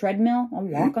walk on the treadmill, I'll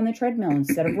walk on the treadmill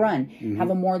instead of run.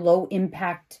 Have a more low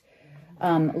impact,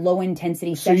 low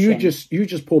intensity session. So you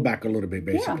just pull back a little bit,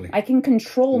 basically. Yeah, I can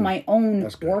control my own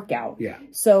workout. Yeah.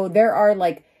 So there are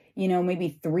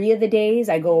maybe 3 of the days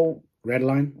I go red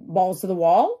line, balls to the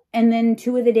wall, and then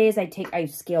 2 of the days I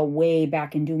scale way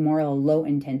back and do more of a low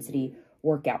intensity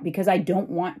workout, because I don't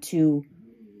want to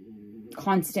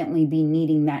constantly be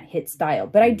needing that HIIT style.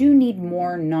 But I do need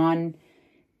more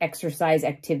non-exercise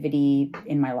activity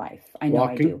in my life. I know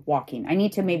I do. Walking. I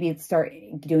need to maybe start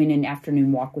doing an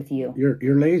afternoon walk with you.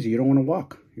 You're lazy. You don't want to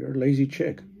walk. You're a lazy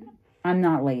chick. I'm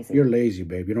not lazy. You're lazy,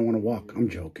 babe. You don't want to walk. I'm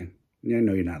joking. Yeah, I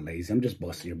know you're not lazy. I'm just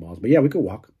busting your balls. But yeah, we could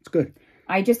walk. It's good.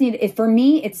 I just need it. For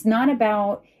me,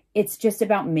 it's just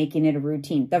about making it a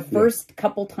routine. The first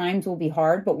couple times will be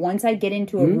hard, but once I get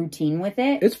into a routine with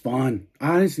it, it's fun.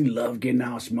 I honestly love getting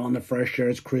out, smelling the fresh air.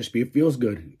 It's crispy. It feels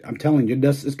good. I'm telling you,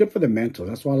 it's good for the mental.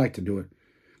 That's why I like to do it.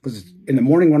 Because in the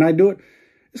morning when I do it,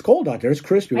 It's cold out there. It's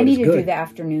crispy. I need to do the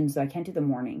afternoons, though. I can't do the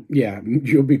morning. Yeah,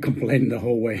 you'll be complaining the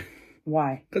whole way.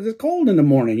 Why? Because it's cold in the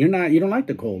morning. You don't like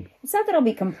the cold. It's not that I'll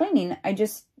be complaining. I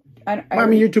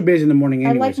mean, you're too busy in the morning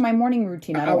anyways. I like my morning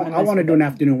routine. I want to do an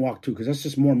afternoon walk, too, because that's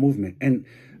just more movement. And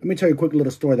let me tell you a quick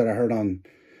little story that I heard on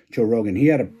Joe Rogan. He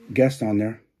had a guest on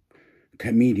there,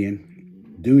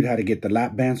 comedian. Dude had to get the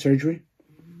lap band surgery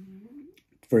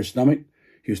for his stomach.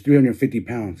 He was 350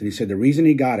 pounds. And he said the reason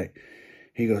he got it,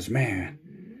 he goes, man,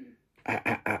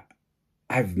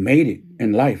 I've made it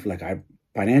in life. Like,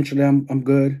 financially, I'm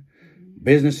good.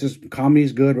 Business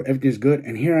comedy's good. Everything's good.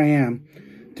 And here I am,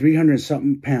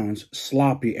 300-something pounds,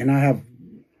 sloppy. And I have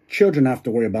children I have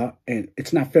to worry about. And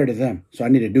it's not fair to them. So I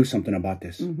need to do something about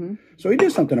this. So he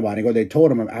did something about it. They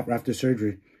told him after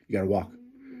surgery, you got to walk.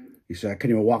 He said, I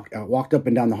couldn't even walk. I walked up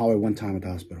and down the hallway one time at the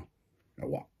hospital. I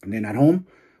walked. And then at home,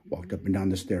 walked up and down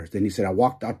the stairs. Then he said, I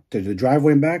walked out to the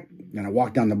driveway and back. Then I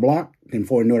walked down the block. Then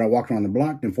before I knew it, I walked around the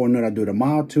block. Then before I knew it, I'd do it a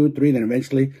mile, 2, 3. Then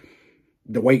eventually,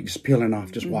 the weight just peeling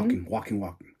off. Just walking.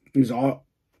 It was all,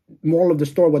 moral of the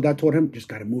story, what that told him, just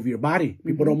got to move your body.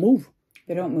 People don't move.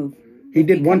 They don't move. He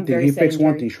did one thing. He fixed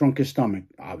one thing. Shrunk his stomach.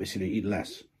 Obviously, to eat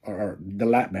less. Or the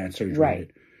lap band surgery.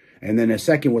 Right. And then the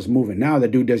second was moving. Now the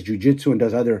dude does jujitsu and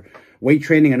does other weight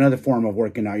training, another form of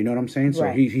working out. You know what I'm saying? So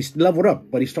he's leveled up,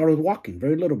 but he started with walking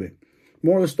very little bit.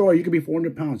 More of the story, you could be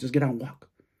 400 pounds. Just get out and walk.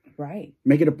 Right.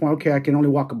 Make it a point. Okay, I can only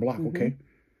walk a block. Okay.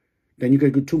 Then you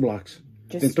could go 2 blocks.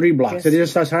 Then 3 blocks. It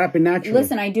just starts happening naturally.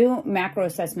 Listen, I do macro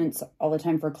assessments all the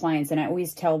time for clients, and I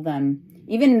always tell them,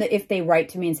 even if they write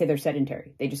to me and say they're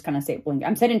sedentary, they just kind of say, blink.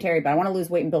 I'm sedentary, but I want to lose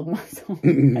weight and build muscle.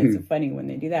 That's funny when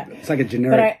they do that. It's like a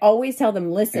generic But I always tell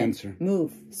them, listen,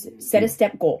 move, set a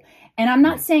step goal. And I'm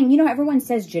not saying, everyone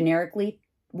says generically,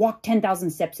 walk 10,000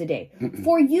 steps a day.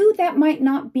 For you, that might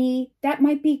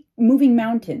be moving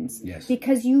mountains. Yes.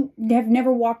 Because you have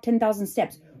never walked 10,000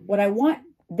 steps. What I want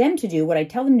them to do, what I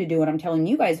tell them to do, what I'm telling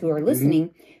you guys who are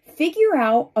listening, figure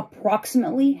out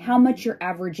approximately how much you're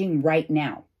averaging right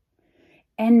now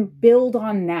and build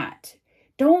on that.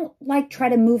 Don't try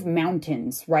to move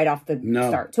mountains right off the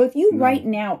start. So if you right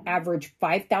now average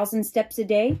 5,000 steps a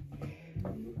day,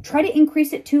 try to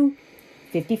increase it to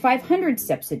 5,500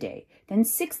 steps a day, then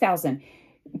 6,000.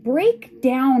 Break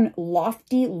down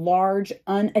lofty, large,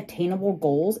 unattainable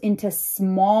goals into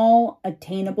small,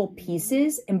 attainable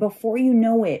pieces. And before you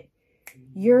know it,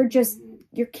 you're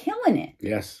killing it.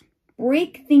 Yes.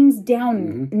 Break things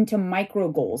down into micro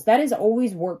goals. That has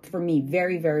always worked for me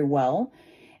very, very well.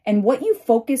 And what you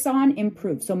focus on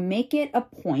improves. So make it a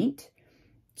point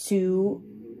to,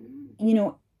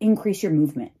 increase your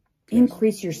movement,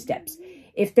 increase your steps.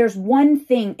 If there's one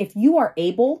thing, if you are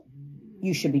able,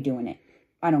 you should be doing it.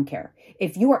 I don't care.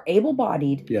 If you are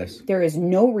able-bodied, there is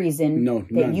no reason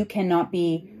that you cannot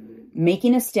be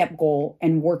making a step goal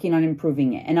and working on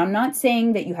improving it. And I'm not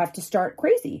saying that you have to start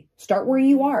crazy. Start where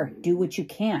you are. Do what you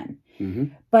can.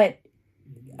 But,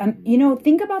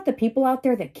 think about the people out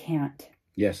there that can't.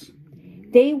 Yes.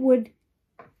 They would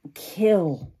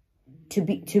kill to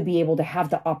be able to have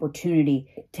the opportunity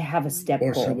to have a step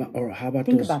goal. Or how about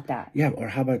Think about that. Yeah, or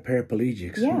how about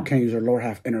paraplegics who can't use their lower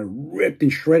half and are ripped and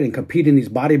shredded, compete in these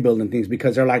bodybuilding things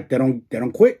because they're like, they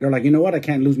don't quit. They're like, you know what? I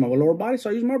can't lose my lower body, so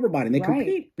I use my upper body. And they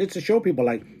compete. It's to show people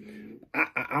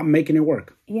I'm making it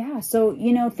work. Yeah. So,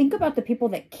 think about the people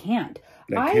that can't.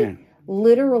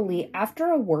 Literally, after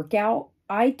a workout,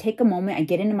 I take a moment, I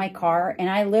get into my car, and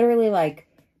I literally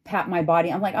pat my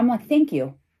body. I'm like, thank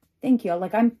you. Thank you.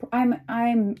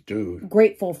 I'm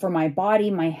grateful for my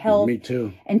body, my health. Me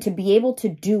too. And to be able to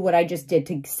do what I just did,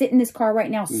 to sit in this car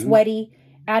right now, sweaty,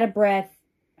 out of breath,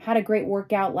 had a great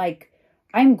workout.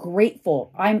 I'm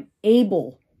grateful. I'm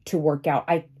able to work out.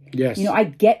 I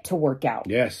get to work out.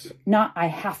 Yes. Not I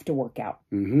have to work out.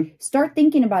 Start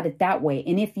thinking about it that way.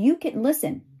 And if you can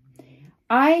listen,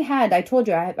 I told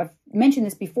you, I've mentioned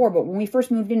this before, but when we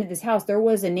first moved into this house, there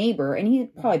was a neighbor, and he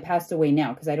probably passed away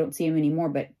now because I don't see him anymore,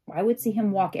 but I would see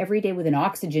him walk every day with an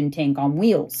oxygen tank on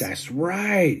wheels. That's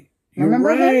right. Remember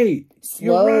right.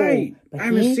 Slow, You're right. I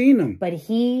haven't seen him. But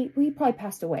he probably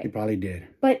passed away. He probably did.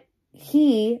 But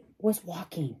he was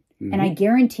walking. And I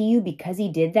guarantee you, because he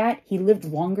did that, he lived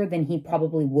longer than he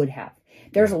probably would have.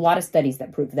 There's a lot of studies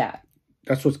that prove that.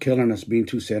 That's what's killing us, being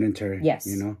too sedentary. Yes.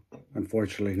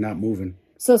 Unfortunately, not moving.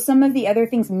 So some of the other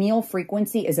things, meal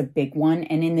frequency is a big one.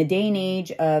 And in the day and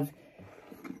age of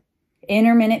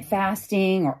intermittent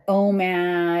fasting or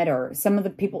OMAD, or some of the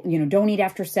people, don't eat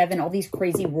after 7, all these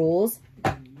crazy rules,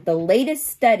 the latest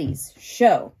studies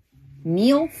show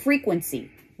meal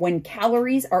frequency, when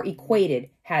calories are equated,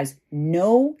 has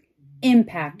no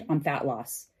impact on fat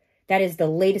loss. That is the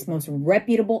latest, most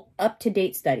reputable,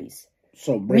 up-to-date studies.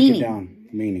 So break it down.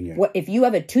 Meaning, yeah. What if you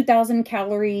have a 2,000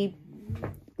 calorie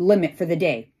limit for the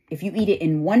day? If you eat it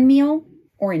in one meal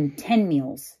or in 10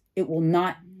 meals, it will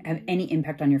not have any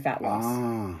impact on your fat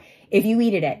loss. If you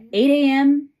eat it at 8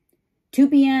 a.m., 2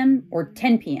 p.m., or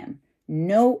 10 p.m.,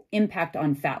 no impact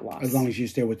on fat loss. As long as you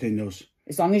stay within those.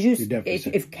 As long as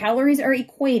if calories are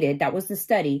equated, that was the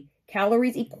study,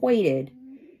 calories equated,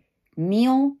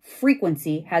 meal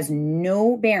frequency has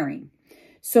no bearing.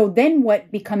 So then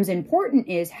what becomes important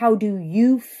is, how do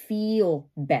you feel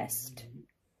best?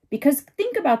 Because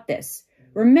think about this.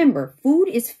 Remember, food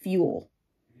is fuel.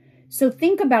 So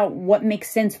think about what makes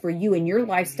sense for you in your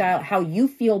lifestyle, how you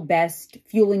feel best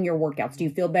fueling your workouts. Do you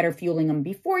feel better fueling them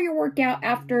before your workout,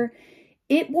 after?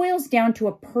 It boils down to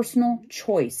a personal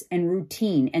choice and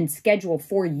routine and schedule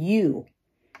for you,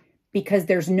 because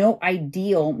there's no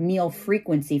ideal meal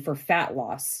frequency for fat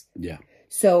loss. Yeah.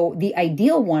 So the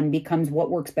ideal one becomes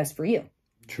what works best for you.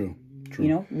 True. You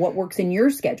know, what works in your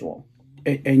schedule.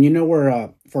 And you know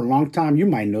where, for a long time, you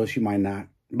might know this, you might not,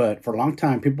 but for a long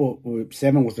time,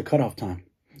 7 was the cutoff time.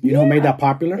 You know who made that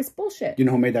popular? It's bullshit. You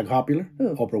know who made that popular?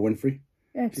 Who? Oprah Winfrey.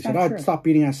 Yeah, She said, I'd stop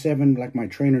eating at 7, like my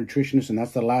trainer nutritionist, and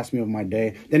that's the last meal of my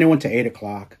day. Then it went to 8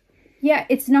 o'clock. Yeah,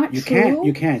 it's not true.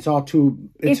 You can't. It's all too.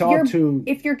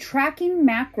 If you're tracking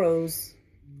macros,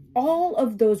 all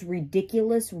of those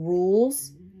ridiculous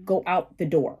rules go out the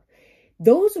door.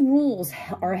 Those rules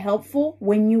are helpful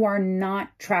when you are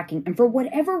not tracking. And for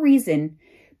whatever reason,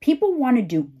 people want to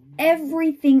do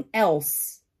everything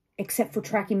else except for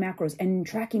tracking macros. And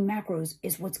tracking macros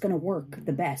is what's going to work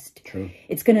the best. True.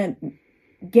 It's going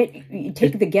to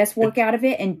take the guesswork out of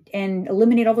it and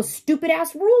eliminate all the stupid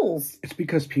ass rules. It's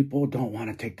because people don't want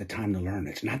to take the time to learn.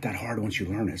 It's not that hard once you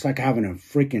learn it. It's like having a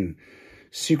freaking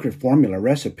secret formula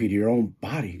recipe to your own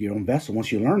body, your own vessel,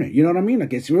 once you learn it. You know what I mean?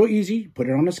 Like, it's real easy. Put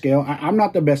it on the scale. I'm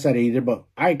not the best at it either, but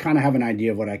I kind of have an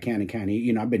idea of what I can and can't eat.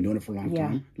 You know, I've been doing it for a long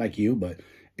time, like you, but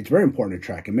it's very important to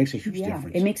track. It makes a huge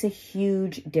difference. It makes a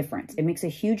huge difference. It makes a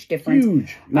huge difference.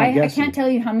 Huge. I can't tell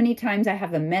you how many times I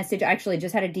have a message. I actually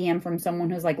just had a DM from someone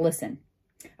who's like, listen,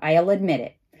 I'll admit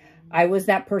it. I was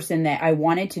that person that I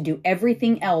wanted to do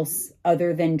everything else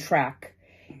other than track.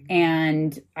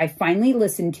 And I finally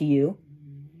listened to you.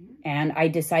 And I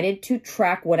decided to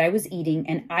track what I was eating.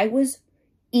 And I was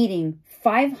eating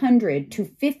 500 to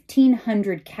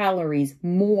 1,500 calories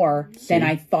more than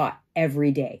I thought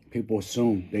every day. People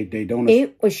assume. They don't.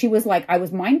 She was like, I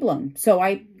was mind blown. So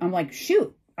I'm like,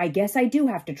 shoot, I guess I do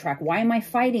have to track. Why am I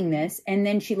fighting this? And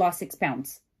then she lost 6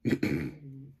 pounds.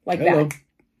 Like that.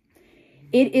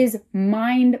 It is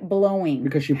mind blowing.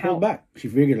 Because she pulled back. She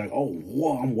figured like, oh,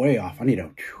 whoa, I'm way off. I need to.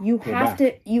 You have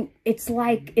to. It's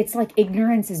like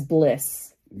ignorance is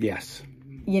bliss. Yes.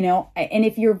 You know, and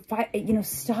if you're,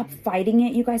 stop fighting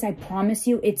it, you guys. I promise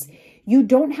you, you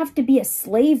don't have to be a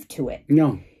slave to it.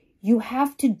 No. You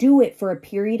have to do it for a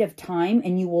period of time,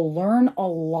 and you will learn a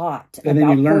lot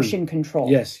about portion control.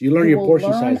 Yes, you learn your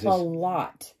portion sizes. You will learn a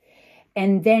lot.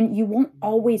 And then you won't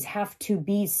always have to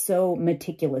be so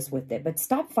meticulous with it. But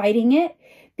stop fighting it,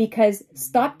 because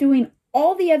stop doing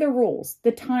all the other rules.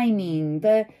 The timing,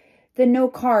 the no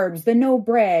carbs, the no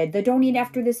bread, the don't eat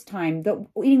after this time, the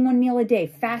eating 1 meal a day,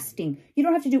 fasting. You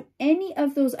don't have to do any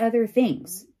of those other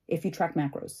things if you track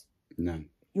macros. None.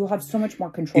 You'll have so much more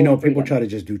control. You know, people try to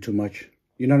just do too much.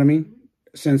 You know what I mean?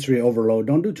 Sensory overload.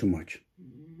 Don't do too much.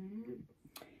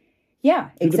 Yeah,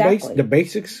 exactly. The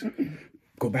basics.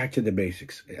 Go back to the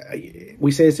basics.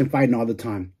 We say this in fighting all the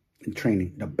time, in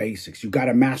training. The basics. You got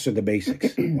to master the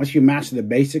basics. Once you master the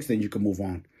basics, then you can move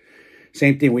on.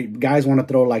 Same thing. Guys want to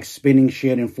throw like spinning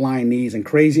shit and flying knees and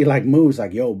crazy like moves.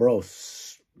 Like, yo, bro,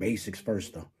 basics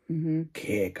first though.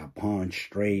 Kick, a punch,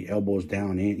 straight, elbows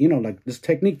down in. You know, like this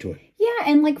technique to it. Yeah,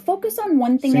 and like focus on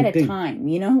one thing at a time.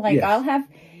 You know, like I'll have...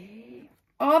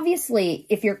 Obviously,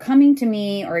 if you're coming to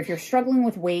me or if you're struggling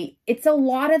with weight, it's a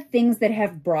lot of things that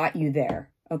have brought you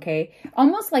there. Okay.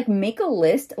 Almost like make a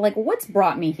list, like what's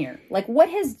brought me here? Like what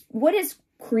has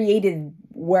created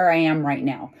where I am right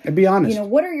now? And be honest. You know,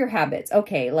 what are your habits?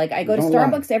 Okay. Like I go to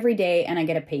Starbucks every day and I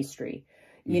get a pastry.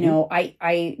 You know,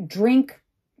 I drink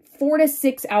 4 to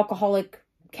 6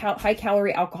 high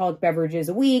calorie alcoholic beverages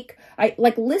a week. I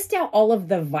like list out all of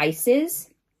the vices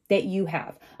that you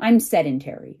have. I'm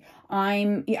sedentary.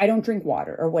 I don't drink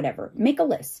water or whatever. Make a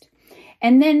list.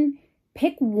 And then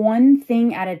pick one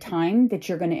thing at a time that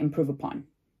you're going to improve upon.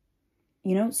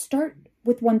 You know, start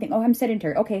with one thing. Oh, I'm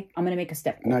sedentary. Okay, I'm going to make a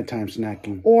step goal. Nighttime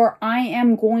snacking. Or I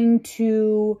am going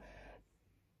to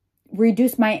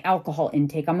reduce my alcohol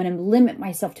intake. I'm going to limit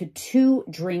myself to 2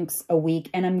 drinks a week,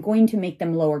 and I'm going to make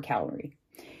them lower calorie.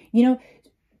 You know,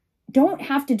 don't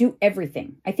have to do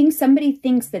everything. I think somebody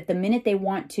thinks that the minute they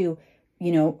want to,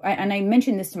 you know, and I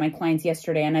mentioned this to my clients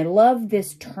yesterday, and I love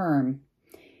this term,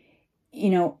 you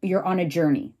know, you're on a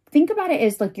journey. Think about it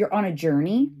as like you're on a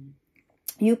journey.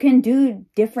 You can do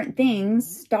different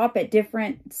things, stop at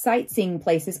different sightseeing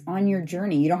places on your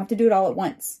journey. You don't have to do it all at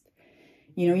once.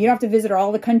 You know, you don't have to visit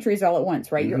all the countries all at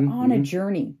once, right? You're on a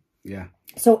journey. Yeah.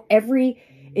 So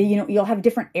you know, you'll have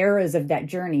different eras of that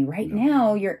journey. Right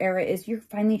now, your era is you're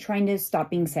finally trying to stop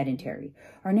being sedentary.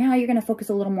 Or now you're going to focus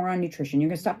a little more on nutrition. You're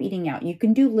going to stop eating out. You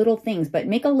can do little things, but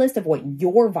make a list of what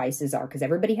your vices are, because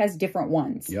everybody has different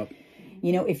ones. Yep.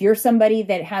 You know, if you're somebody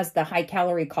that has the high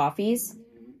calorie coffees,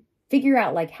 figure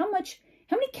out like how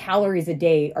many calories a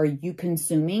day are you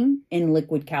consuming in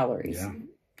liquid calories? Yeah.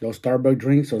 Those Starbucks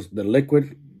drinks, the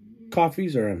liquid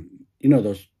coffees are, you know,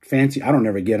 those fancy, I don't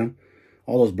ever get them.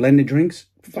 All those blended drinks,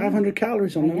 500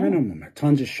 calories on the minimum.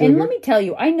 Tons of sugar. And let me tell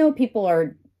you, I know people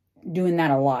are doing that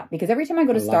a lot, because every time I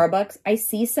go to Starbucks, I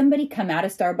see somebody come out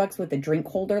of Starbucks with a drink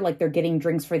holder, like they're getting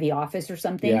drinks for the office or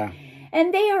something. Yeah.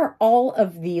 And they are all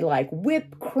of the like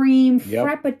whipped cream,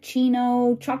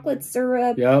 frappuccino, chocolate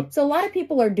syrup. Yep. So a lot of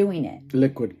people are doing it.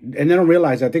 Liquid. And they don't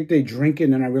realize, I think they drink it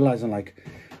and then I realize I'm like,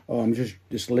 oh, I'm just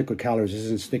liquid calories. This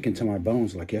isn't sticking to my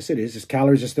bones. Like, yes, it is. It's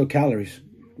calories are still calories.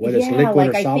 Whether it's liquid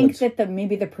like or I solids. think that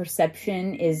maybe the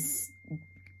perception is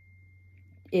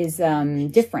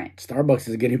different. Starbucks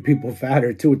is getting people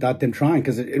fatter too without them trying,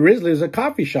 because it originally is a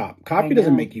coffee shop. Coffee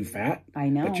doesn't make you fat. I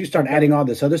know. But you start adding all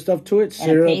this other stuff to it,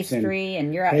 syrups and a pastry,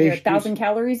 and you're 1,000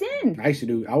 calories in.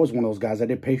 I was one of those guys. I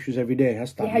did pastries every day. I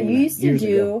stopped. Yeah, you used to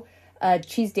do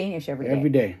cheese Danish every day. Every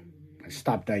day. I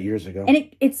stopped that years ago. And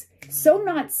it's so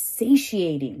not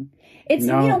satiating. It's,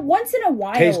 you know, once in a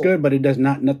while. Tastes good, but it does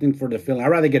nothing for the feeling. I'd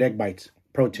rather get egg bites.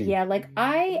 Protein. Yeah, like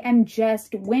I am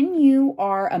just, when you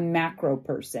are a macro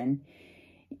person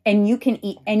and you can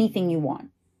eat anything you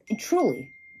want, truly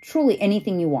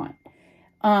anything you want,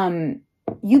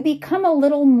 you become a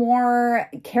little more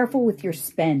careful with your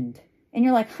spend. And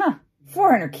you're like,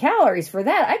 400 calories for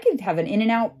that. I could have an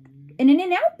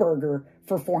In-N-Out burger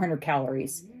for 400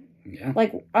 calories. Yeah.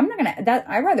 Like, I'm not going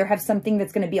to, I'd rather have something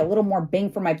that's going to be a little more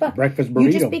bang for my buck. Breakfast burrito.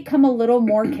 You just become a little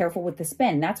more careful with the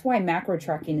spend. That's why macro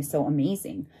tracking is so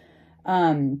amazing.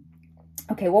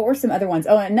 Okay, what were some other ones?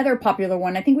 Oh, another popular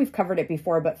one. I think we've covered it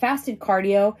before, but fasted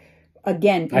cardio.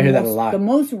 Again, I hear that a lot. The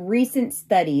most recent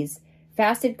studies,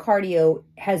 fasted cardio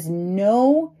has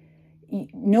no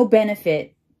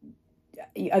benefit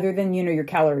other than, you know, your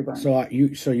calorie burn.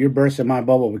 So you're bursting my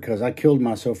bubble, because I killed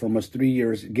myself for almost 3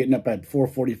 years getting up at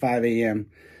 4:45 a.m.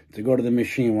 to go to the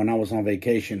machine when I was on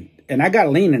vacation. And I got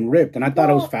lean and ripped, and I thought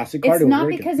it was fasted cardio. It's not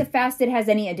because a fasted has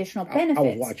any additional benefits. I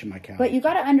was watching my calories. But you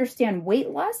got to understand, weight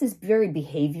loss is very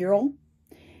behavioral.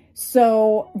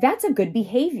 So that's a good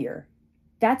behavior.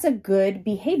 That's a good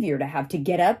behavior to have, to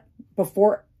get up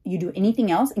before you do anything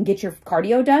else and get your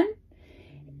cardio done.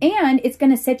 And it's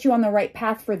going to set you on the right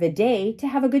path for the day to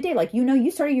have a good day. Like, you know, you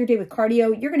started your day with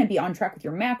cardio. You're going to be on track with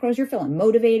your macros. You're feeling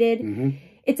motivated. Mm-hmm.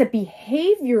 It's a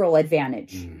behavioral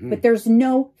advantage, but there's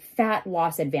no fat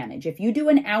loss advantage. If you do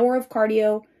an hour of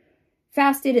cardio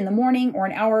fasted in the morning, or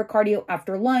an hour of cardio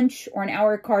after lunch, or an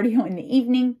hour of cardio in the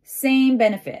evening, same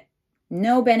benefit.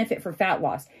 No benefit for fat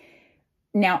loss.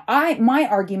 Now, my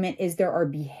argument is there are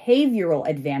behavioral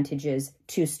advantages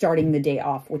to starting the day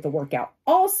off with the workout.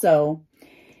 Also,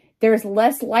 there's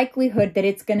less likelihood that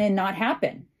it's going to not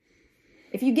happen.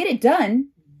 If you get it done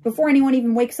before anyone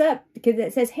even wakes up, because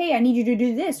it says, hey, I need you to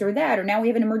do this or that, or now we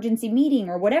have an emergency meeting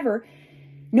or whatever,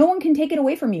 no one can take it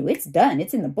away from you. It's done.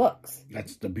 It's in the books.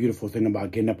 That's the beautiful thing about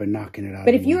getting up and knocking it out.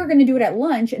 But if you are going to do it at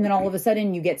lunch, and then all of a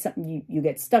sudden you get you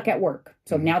get stuck at work.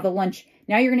 So now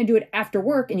you're going to do it after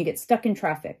work, and you get stuck in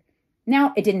traffic.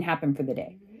 Now it didn't happen for the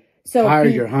day. So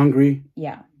tired, you're hungry.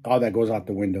 Yeah. All that goes out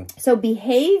the window. So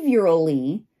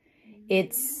behaviorally,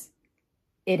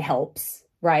 it helps,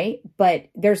 right? But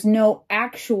there's no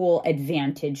actual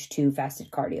advantage to fasted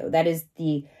cardio. That is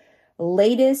the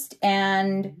latest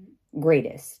and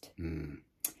greatest.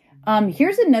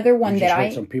 Here's another one that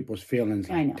hurt some people's feelings.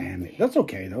 Like, I know. Damn it. That's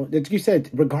okay though. You said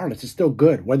regardless, it's still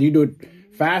good. Whether you do it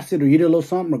fasted or you do a little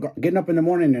something, getting up in the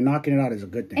morning and knocking it out is a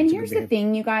good thing. And here's the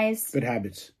thing, you guys. Good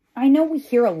habits. I know we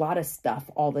hear a lot of stuff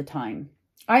all the time.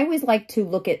 I always like to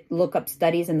look up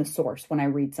studies and the source when I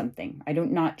read something. I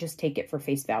don't not just take it for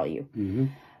face value. Mm-hmm.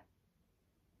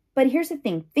 But here's the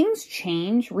thing. Things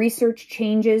change. Research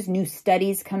changes. New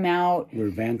studies come out. We're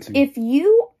advancing. If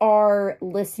you are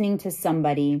listening to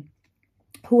somebody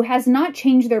who has not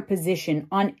changed their position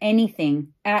on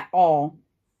anything at all,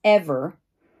 ever,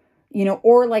 you know,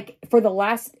 or like for the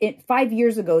last 5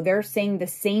 years ago, they're saying the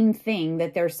same thing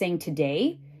that they're saying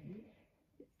today,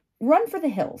 run for the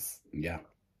hills. Yeah.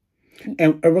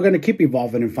 And we're going to keep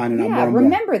evolving and finding out more and more.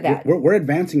 Remember that. We're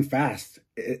advancing fast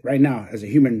right now as a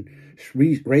human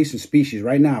race and species.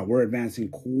 Right now, we're advancing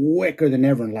quicker than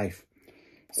ever in life.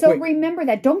 So remember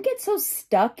that. Don't get so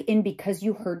stuck in because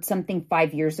you heard something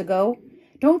 5 years ago.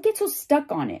 Don't get so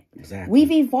stuck on it. Exactly.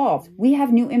 We've evolved. We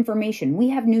have new information. We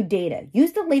have new data.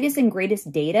 Use the latest and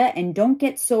greatest data and don't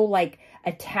get so like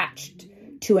attached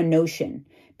to a notion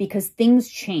because things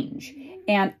change.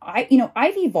 And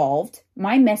I've evolved.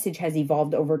 My message has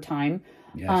evolved over time.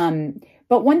 Yes.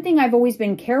 But one thing I've always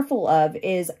been careful of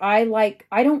is I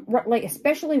don't like,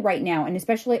 especially right now, and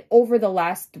especially over the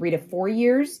last 3 to 4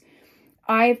 years,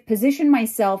 I've positioned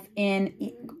myself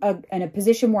in a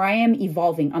position where I am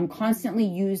evolving. I'm constantly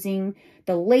using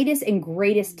the latest and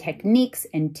greatest techniques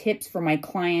and tips for my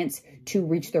clients to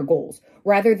reach their goals.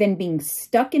 Rather than being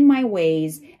stuck in my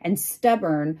ways and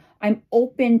stubborn, I'm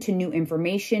open to new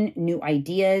information, new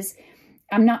ideas.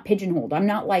 I'm not pigeonholed. I'm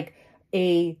not like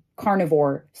a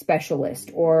carnivore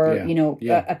specialist or,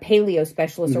 a paleo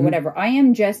specialist or whatever. I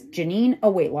am just Janine,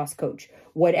 a weight loss coach.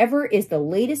 Whatever is the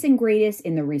latest and greatest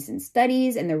in the recent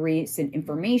studies and the recent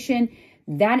information,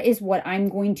 that is what I'm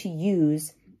going to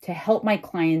use to help my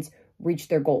clients reach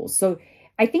their goals. So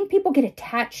I think people get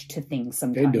attached to things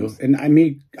sometimes. They do.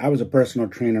 And I was a personal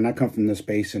trainer and I come from this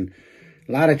space, and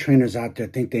a lot of trainers out there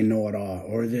think they know it all,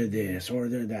 or they're this, or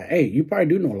they're that. Hey, you probably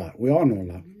do know a lot. We all know a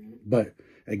lot. But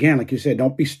again, like you said,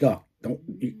 don't be stuck.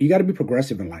 You got to be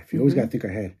progressive in life. You always got to think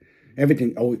ahead.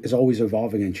 Everything is always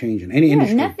evolving and changing. Any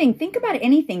industry. Nothing. Think about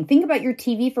anything. Think about your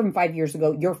TV from 5 years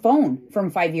ago. Your phone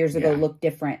from 5 years ago looked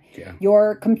different. Yeah.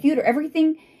 Your computer,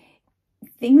 everything,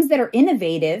 things that are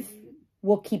innovative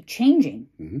will keep changing.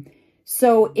 Mm-hmm.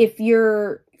 So if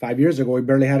you're... 5 years ago, we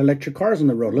barely had electric cars on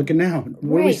the road. Look at now.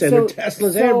 What we said, there are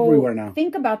Teslas everywhere now.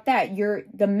 Think about that.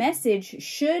 The message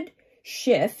should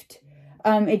shift.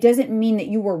 It doesn't mean that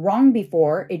you were wrong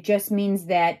before. It just means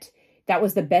that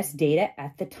was the best data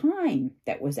at the time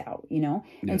that was out, Yes.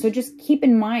 And so just keep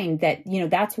in mind that,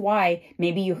 that's why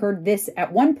maybe you heard this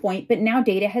at one point, but now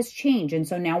data has changed. And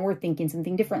so now we're thinking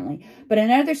something differently. But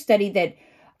another study that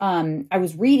I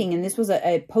was reading, and this was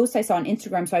a post I saw on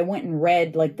Instagram, so I went and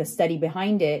read like the study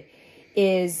behind it,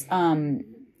 is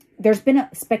there's been a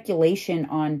speculation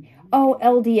on,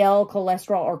 LDL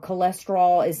cholesterol or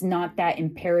cholesterol is not that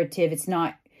imperative. It's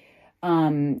not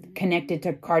connected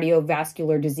to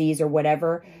cardiovascular disease or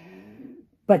whatever.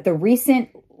 But the recent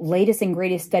latest and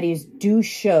greatest studies do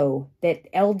show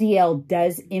that LDL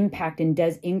does impact and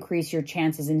does increase your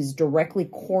chances and is directly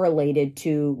correlated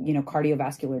to,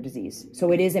 cardiovascular disease.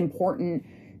 So it is important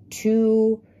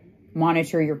to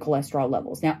monitor your cholesterol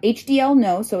levels. Now, HDL,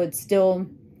 no. So it's still,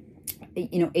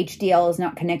 HDL is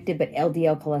not connected, but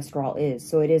LDL cholesterol is.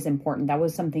 So it is important. That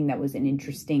was something that was an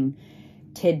interesting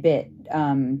tidbit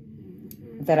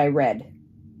that I read.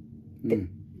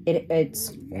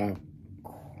 It's wow.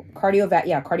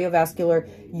 Cardiovascular.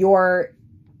 Your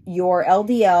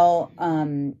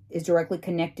LDL is directly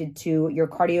connected to your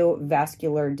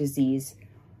cardiovascular disease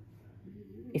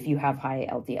if you have high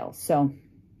LDL. So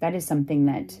that is something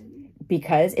that,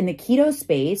 because in the keto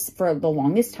space for the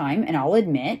longest time, and I'll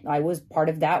admit I was part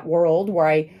of that world where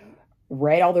I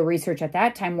read all the research at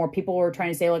that time where people were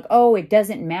trying to say like, it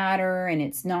doesn't matter and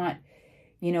it's not,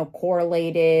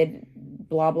 correlated,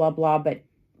 blah, blah, blah. But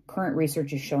current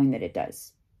research is showing that it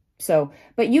does. So,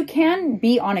 but you can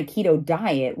be on a keto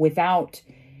diet without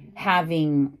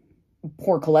having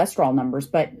poor cholesterol numbers,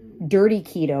 but dirty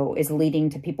keto is leading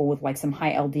to people with like some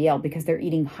high LDL because they're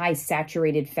eating high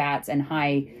saturated fats and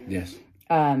high, yes.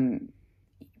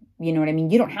 You know what I mean?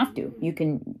 You don't have to. You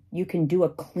can do a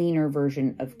cleaner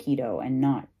version of keto and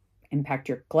not impact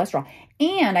your cholesterol.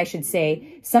 And I should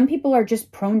say, some people are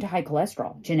just prone to high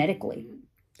cholesterol genetically.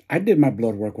 I did my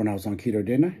blood work when I was on keto,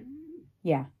 didn't I?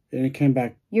 Yeah. And it came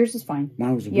back. Yours is fine.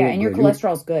 Mine was and your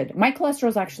cholesterol's good. My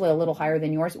cholesterol's actually a little higher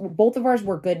than yours. Both of ours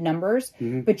were good numbers,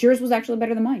 but yours was actually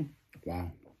better than mine.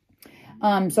 Wow.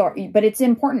 But it's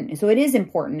important. So it is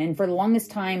important. And for the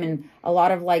longest time, and a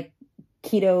lot of like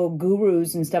keto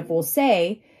gurus and stuff will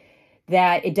say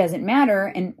that it doesn't matter.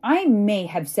 And I may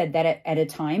have said that at a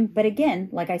time. But again,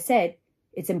 like I said,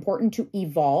 it's important to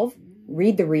evolve,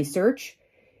 read the research,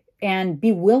 and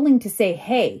be willing to say,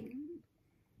 hey,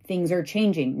 things are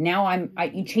changing. Now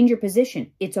you change your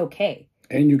position. It's okay.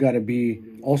 And you got to be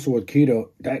also with keto.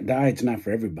 That diet's not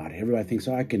for everybody. Everybody thinks,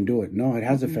 I can do it. No, it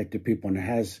has affected people, and it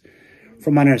has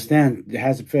from what I understand, it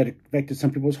has affected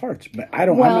some people's hearts. But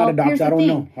I'm not a doctor. I don't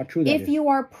know how true that is. If you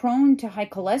are prone to high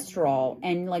cholesterol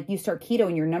and like you start keto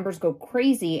and your numbers go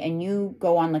crazy and you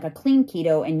go on like a clean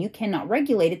keto and you cannot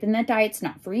regulate it, then that diet's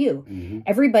not for you.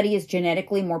 Everybody is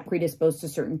genetically more predisposed to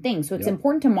certain things. So it's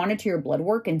important to monitor your blood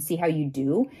work and see how you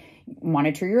do.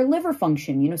 Monitor your liver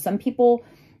function. You know, some people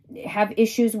have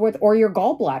issues with, or your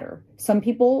gallbladder. Some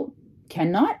people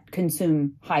cannot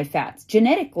consume high fats.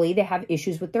 Genetically, they have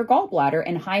issues with their gallbladder,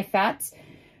 and high fats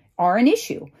are an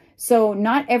issue. So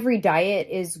not every diet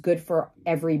is good for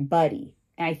everybody.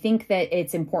 And I think that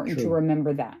it's important to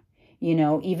remember that. You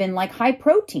know, even like high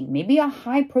protein, maybe a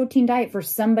high protein diet for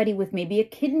somebody with maybe a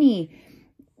kidney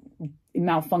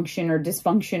malfunction or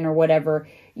dysfunction or whatever,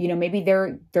 you know, maybe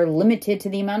they're limited to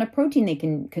the amount of protein they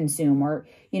can consume. Or,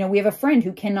 you know, we have a friend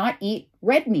who cannot eat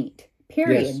red meat.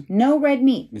 Period. Yes. No red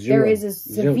meat. There is a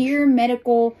severe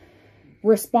medical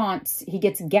response. He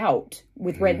gets gout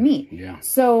with red meat. Yeah.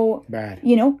 So,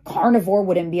 you know, carnivore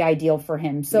wouldn't be ideal for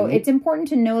him. So it's important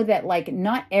to know that like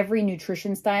not every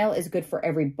nutrition style is good for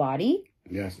everybody.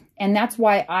 Yes. And that's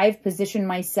why I've positioned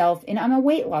myself, and I'm a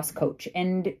weight loss coach,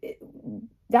 and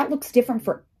that looks different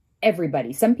for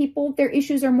everybody. Some people, their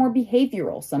issues are more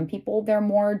behavioral. Some people, they're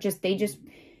more they just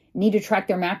need to track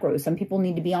their macros. Some people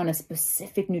need to be on a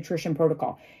specific nutrition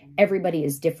protocol. Everybody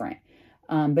is different.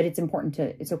 But it's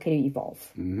okay to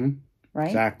evolve. Right?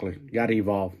 Exactly. You got to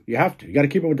evolve. You have to. You got to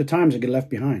keep up with the times and get left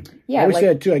behind. Yeah. I always say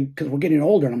it too, because we're getting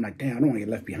older, and I'm like, damn, I don't want to get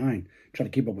left behind. Try to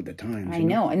keep up with the times. I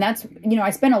know. And that's, you know, I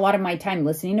spend a lot of my time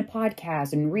listening to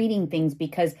podcasts and reading things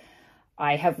because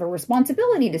I have a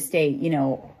responsibility to stay, you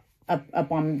know,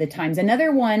 up on the times.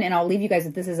 Another one, and I'll leave you guys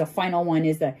if this is a final one,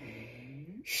 is that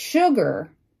sugar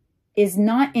is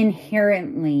not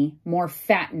inherently more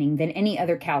fattening than any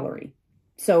other calorie.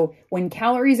 So when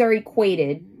calories are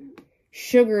equated,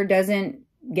 sugar doesn't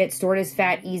get stored as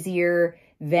fat easier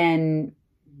than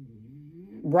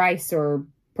rice or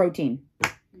protein.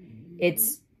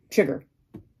 It's sugar.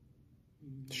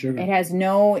 It has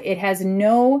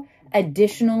no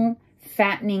additional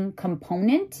fattening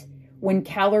component when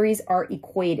calories are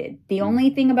equated. The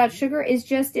only thing about sugar is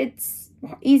just it's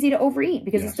easy to overeat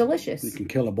because it's delicious. You can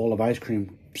kill a bowl of ice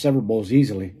cream, several bowls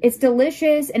easily. It's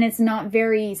delicious and it's not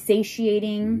very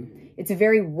satiating. It's a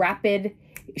very rapid.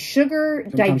 Sugar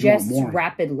digests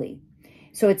rapidly.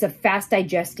 So it's a fast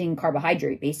digesting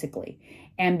carbohydrate basically.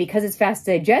 And because it's fast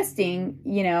digesting,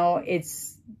 you know,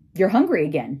 you're hungry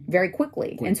again very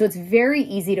quickly. And so it's very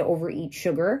easy to overeat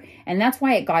sugar. And that's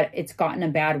why it's gotten a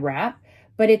bad rap,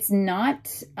 but it's not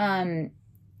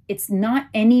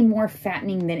any more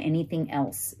fattening than anything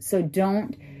else. So you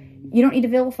don't need to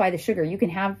vilify the sugar. You can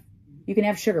have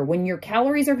sugar when your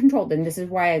calories are controlled. And this is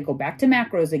why I go back to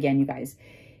macros again, you guys.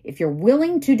 If you're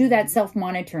willing to do that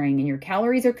self-monitoring and your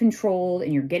calories are controlled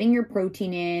and you're getting your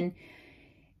protein in,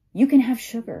 you can have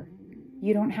sugar.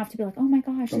 You don't have to be like, oh my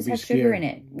gosh, this has sugar in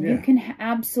it. Yeah. You can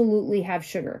absolutely have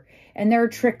sugar. And there are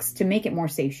tricks to make it more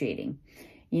satiating.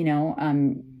 You know,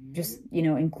 just, you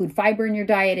know, include fiber in your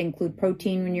diet, include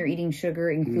protein when you're eating sugar,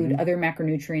 include other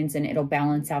macronutrients, and it'll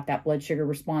balance out that blood sugar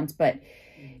response. But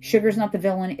sugar's not the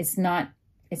villain. It's not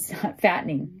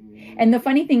fattening. And the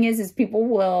funny thing is people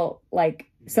will like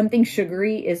something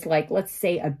sugary is like, let's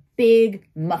say a big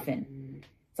muffin.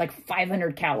 It's like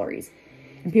 500 calories.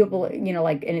 And people, you know,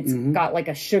 like, and it's got like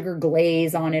a sugar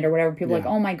glaze on it or whatever. People are like,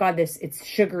 oh my God, it's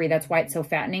sugary. That's why it's so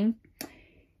fattening.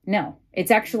 No,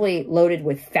 it's actually loaded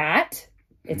with fat.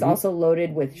 It's also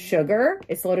loaded with sugar.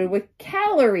 It's loaded with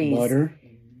calories. Butter.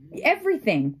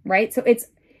 Everything, right? So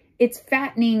it's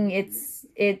fattening.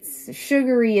 It's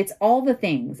sugary. It's all the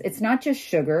things. It's not just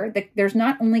sugar. There's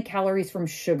not only calories from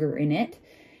sugar in it.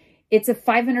 It's a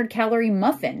 500 calorie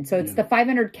muffin. So it's the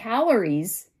 500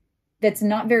 calories that's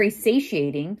not very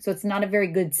satiating. So it's not a very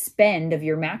good spend of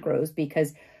your macros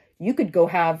because you could go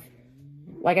have,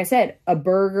 like I said, a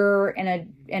burger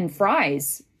and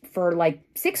fries for like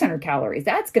 600 calories.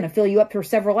 That's going to fill you up for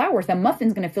several hours. The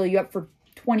muffin's going to fill you up for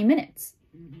 20 minutes.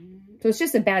 So it's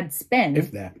just a bad spend.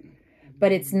 If that.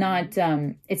 But it's not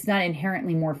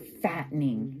inherently more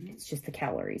fattening. It's just the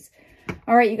calories.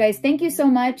 All right, you guys, thank you so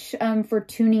much for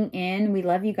tuning in. We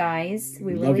love you guys.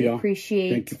 We really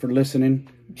appreciate. Thank you for listening,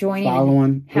 joining,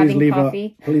 following, having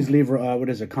coffee. Please leave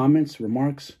comments,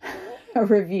 remarks. A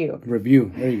review.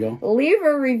 There you go. Leave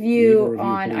a review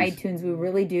on please. iTunes. We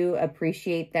really do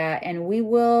appreciate that. And we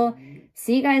will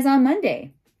see you guys on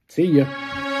Monday. See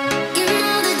ya.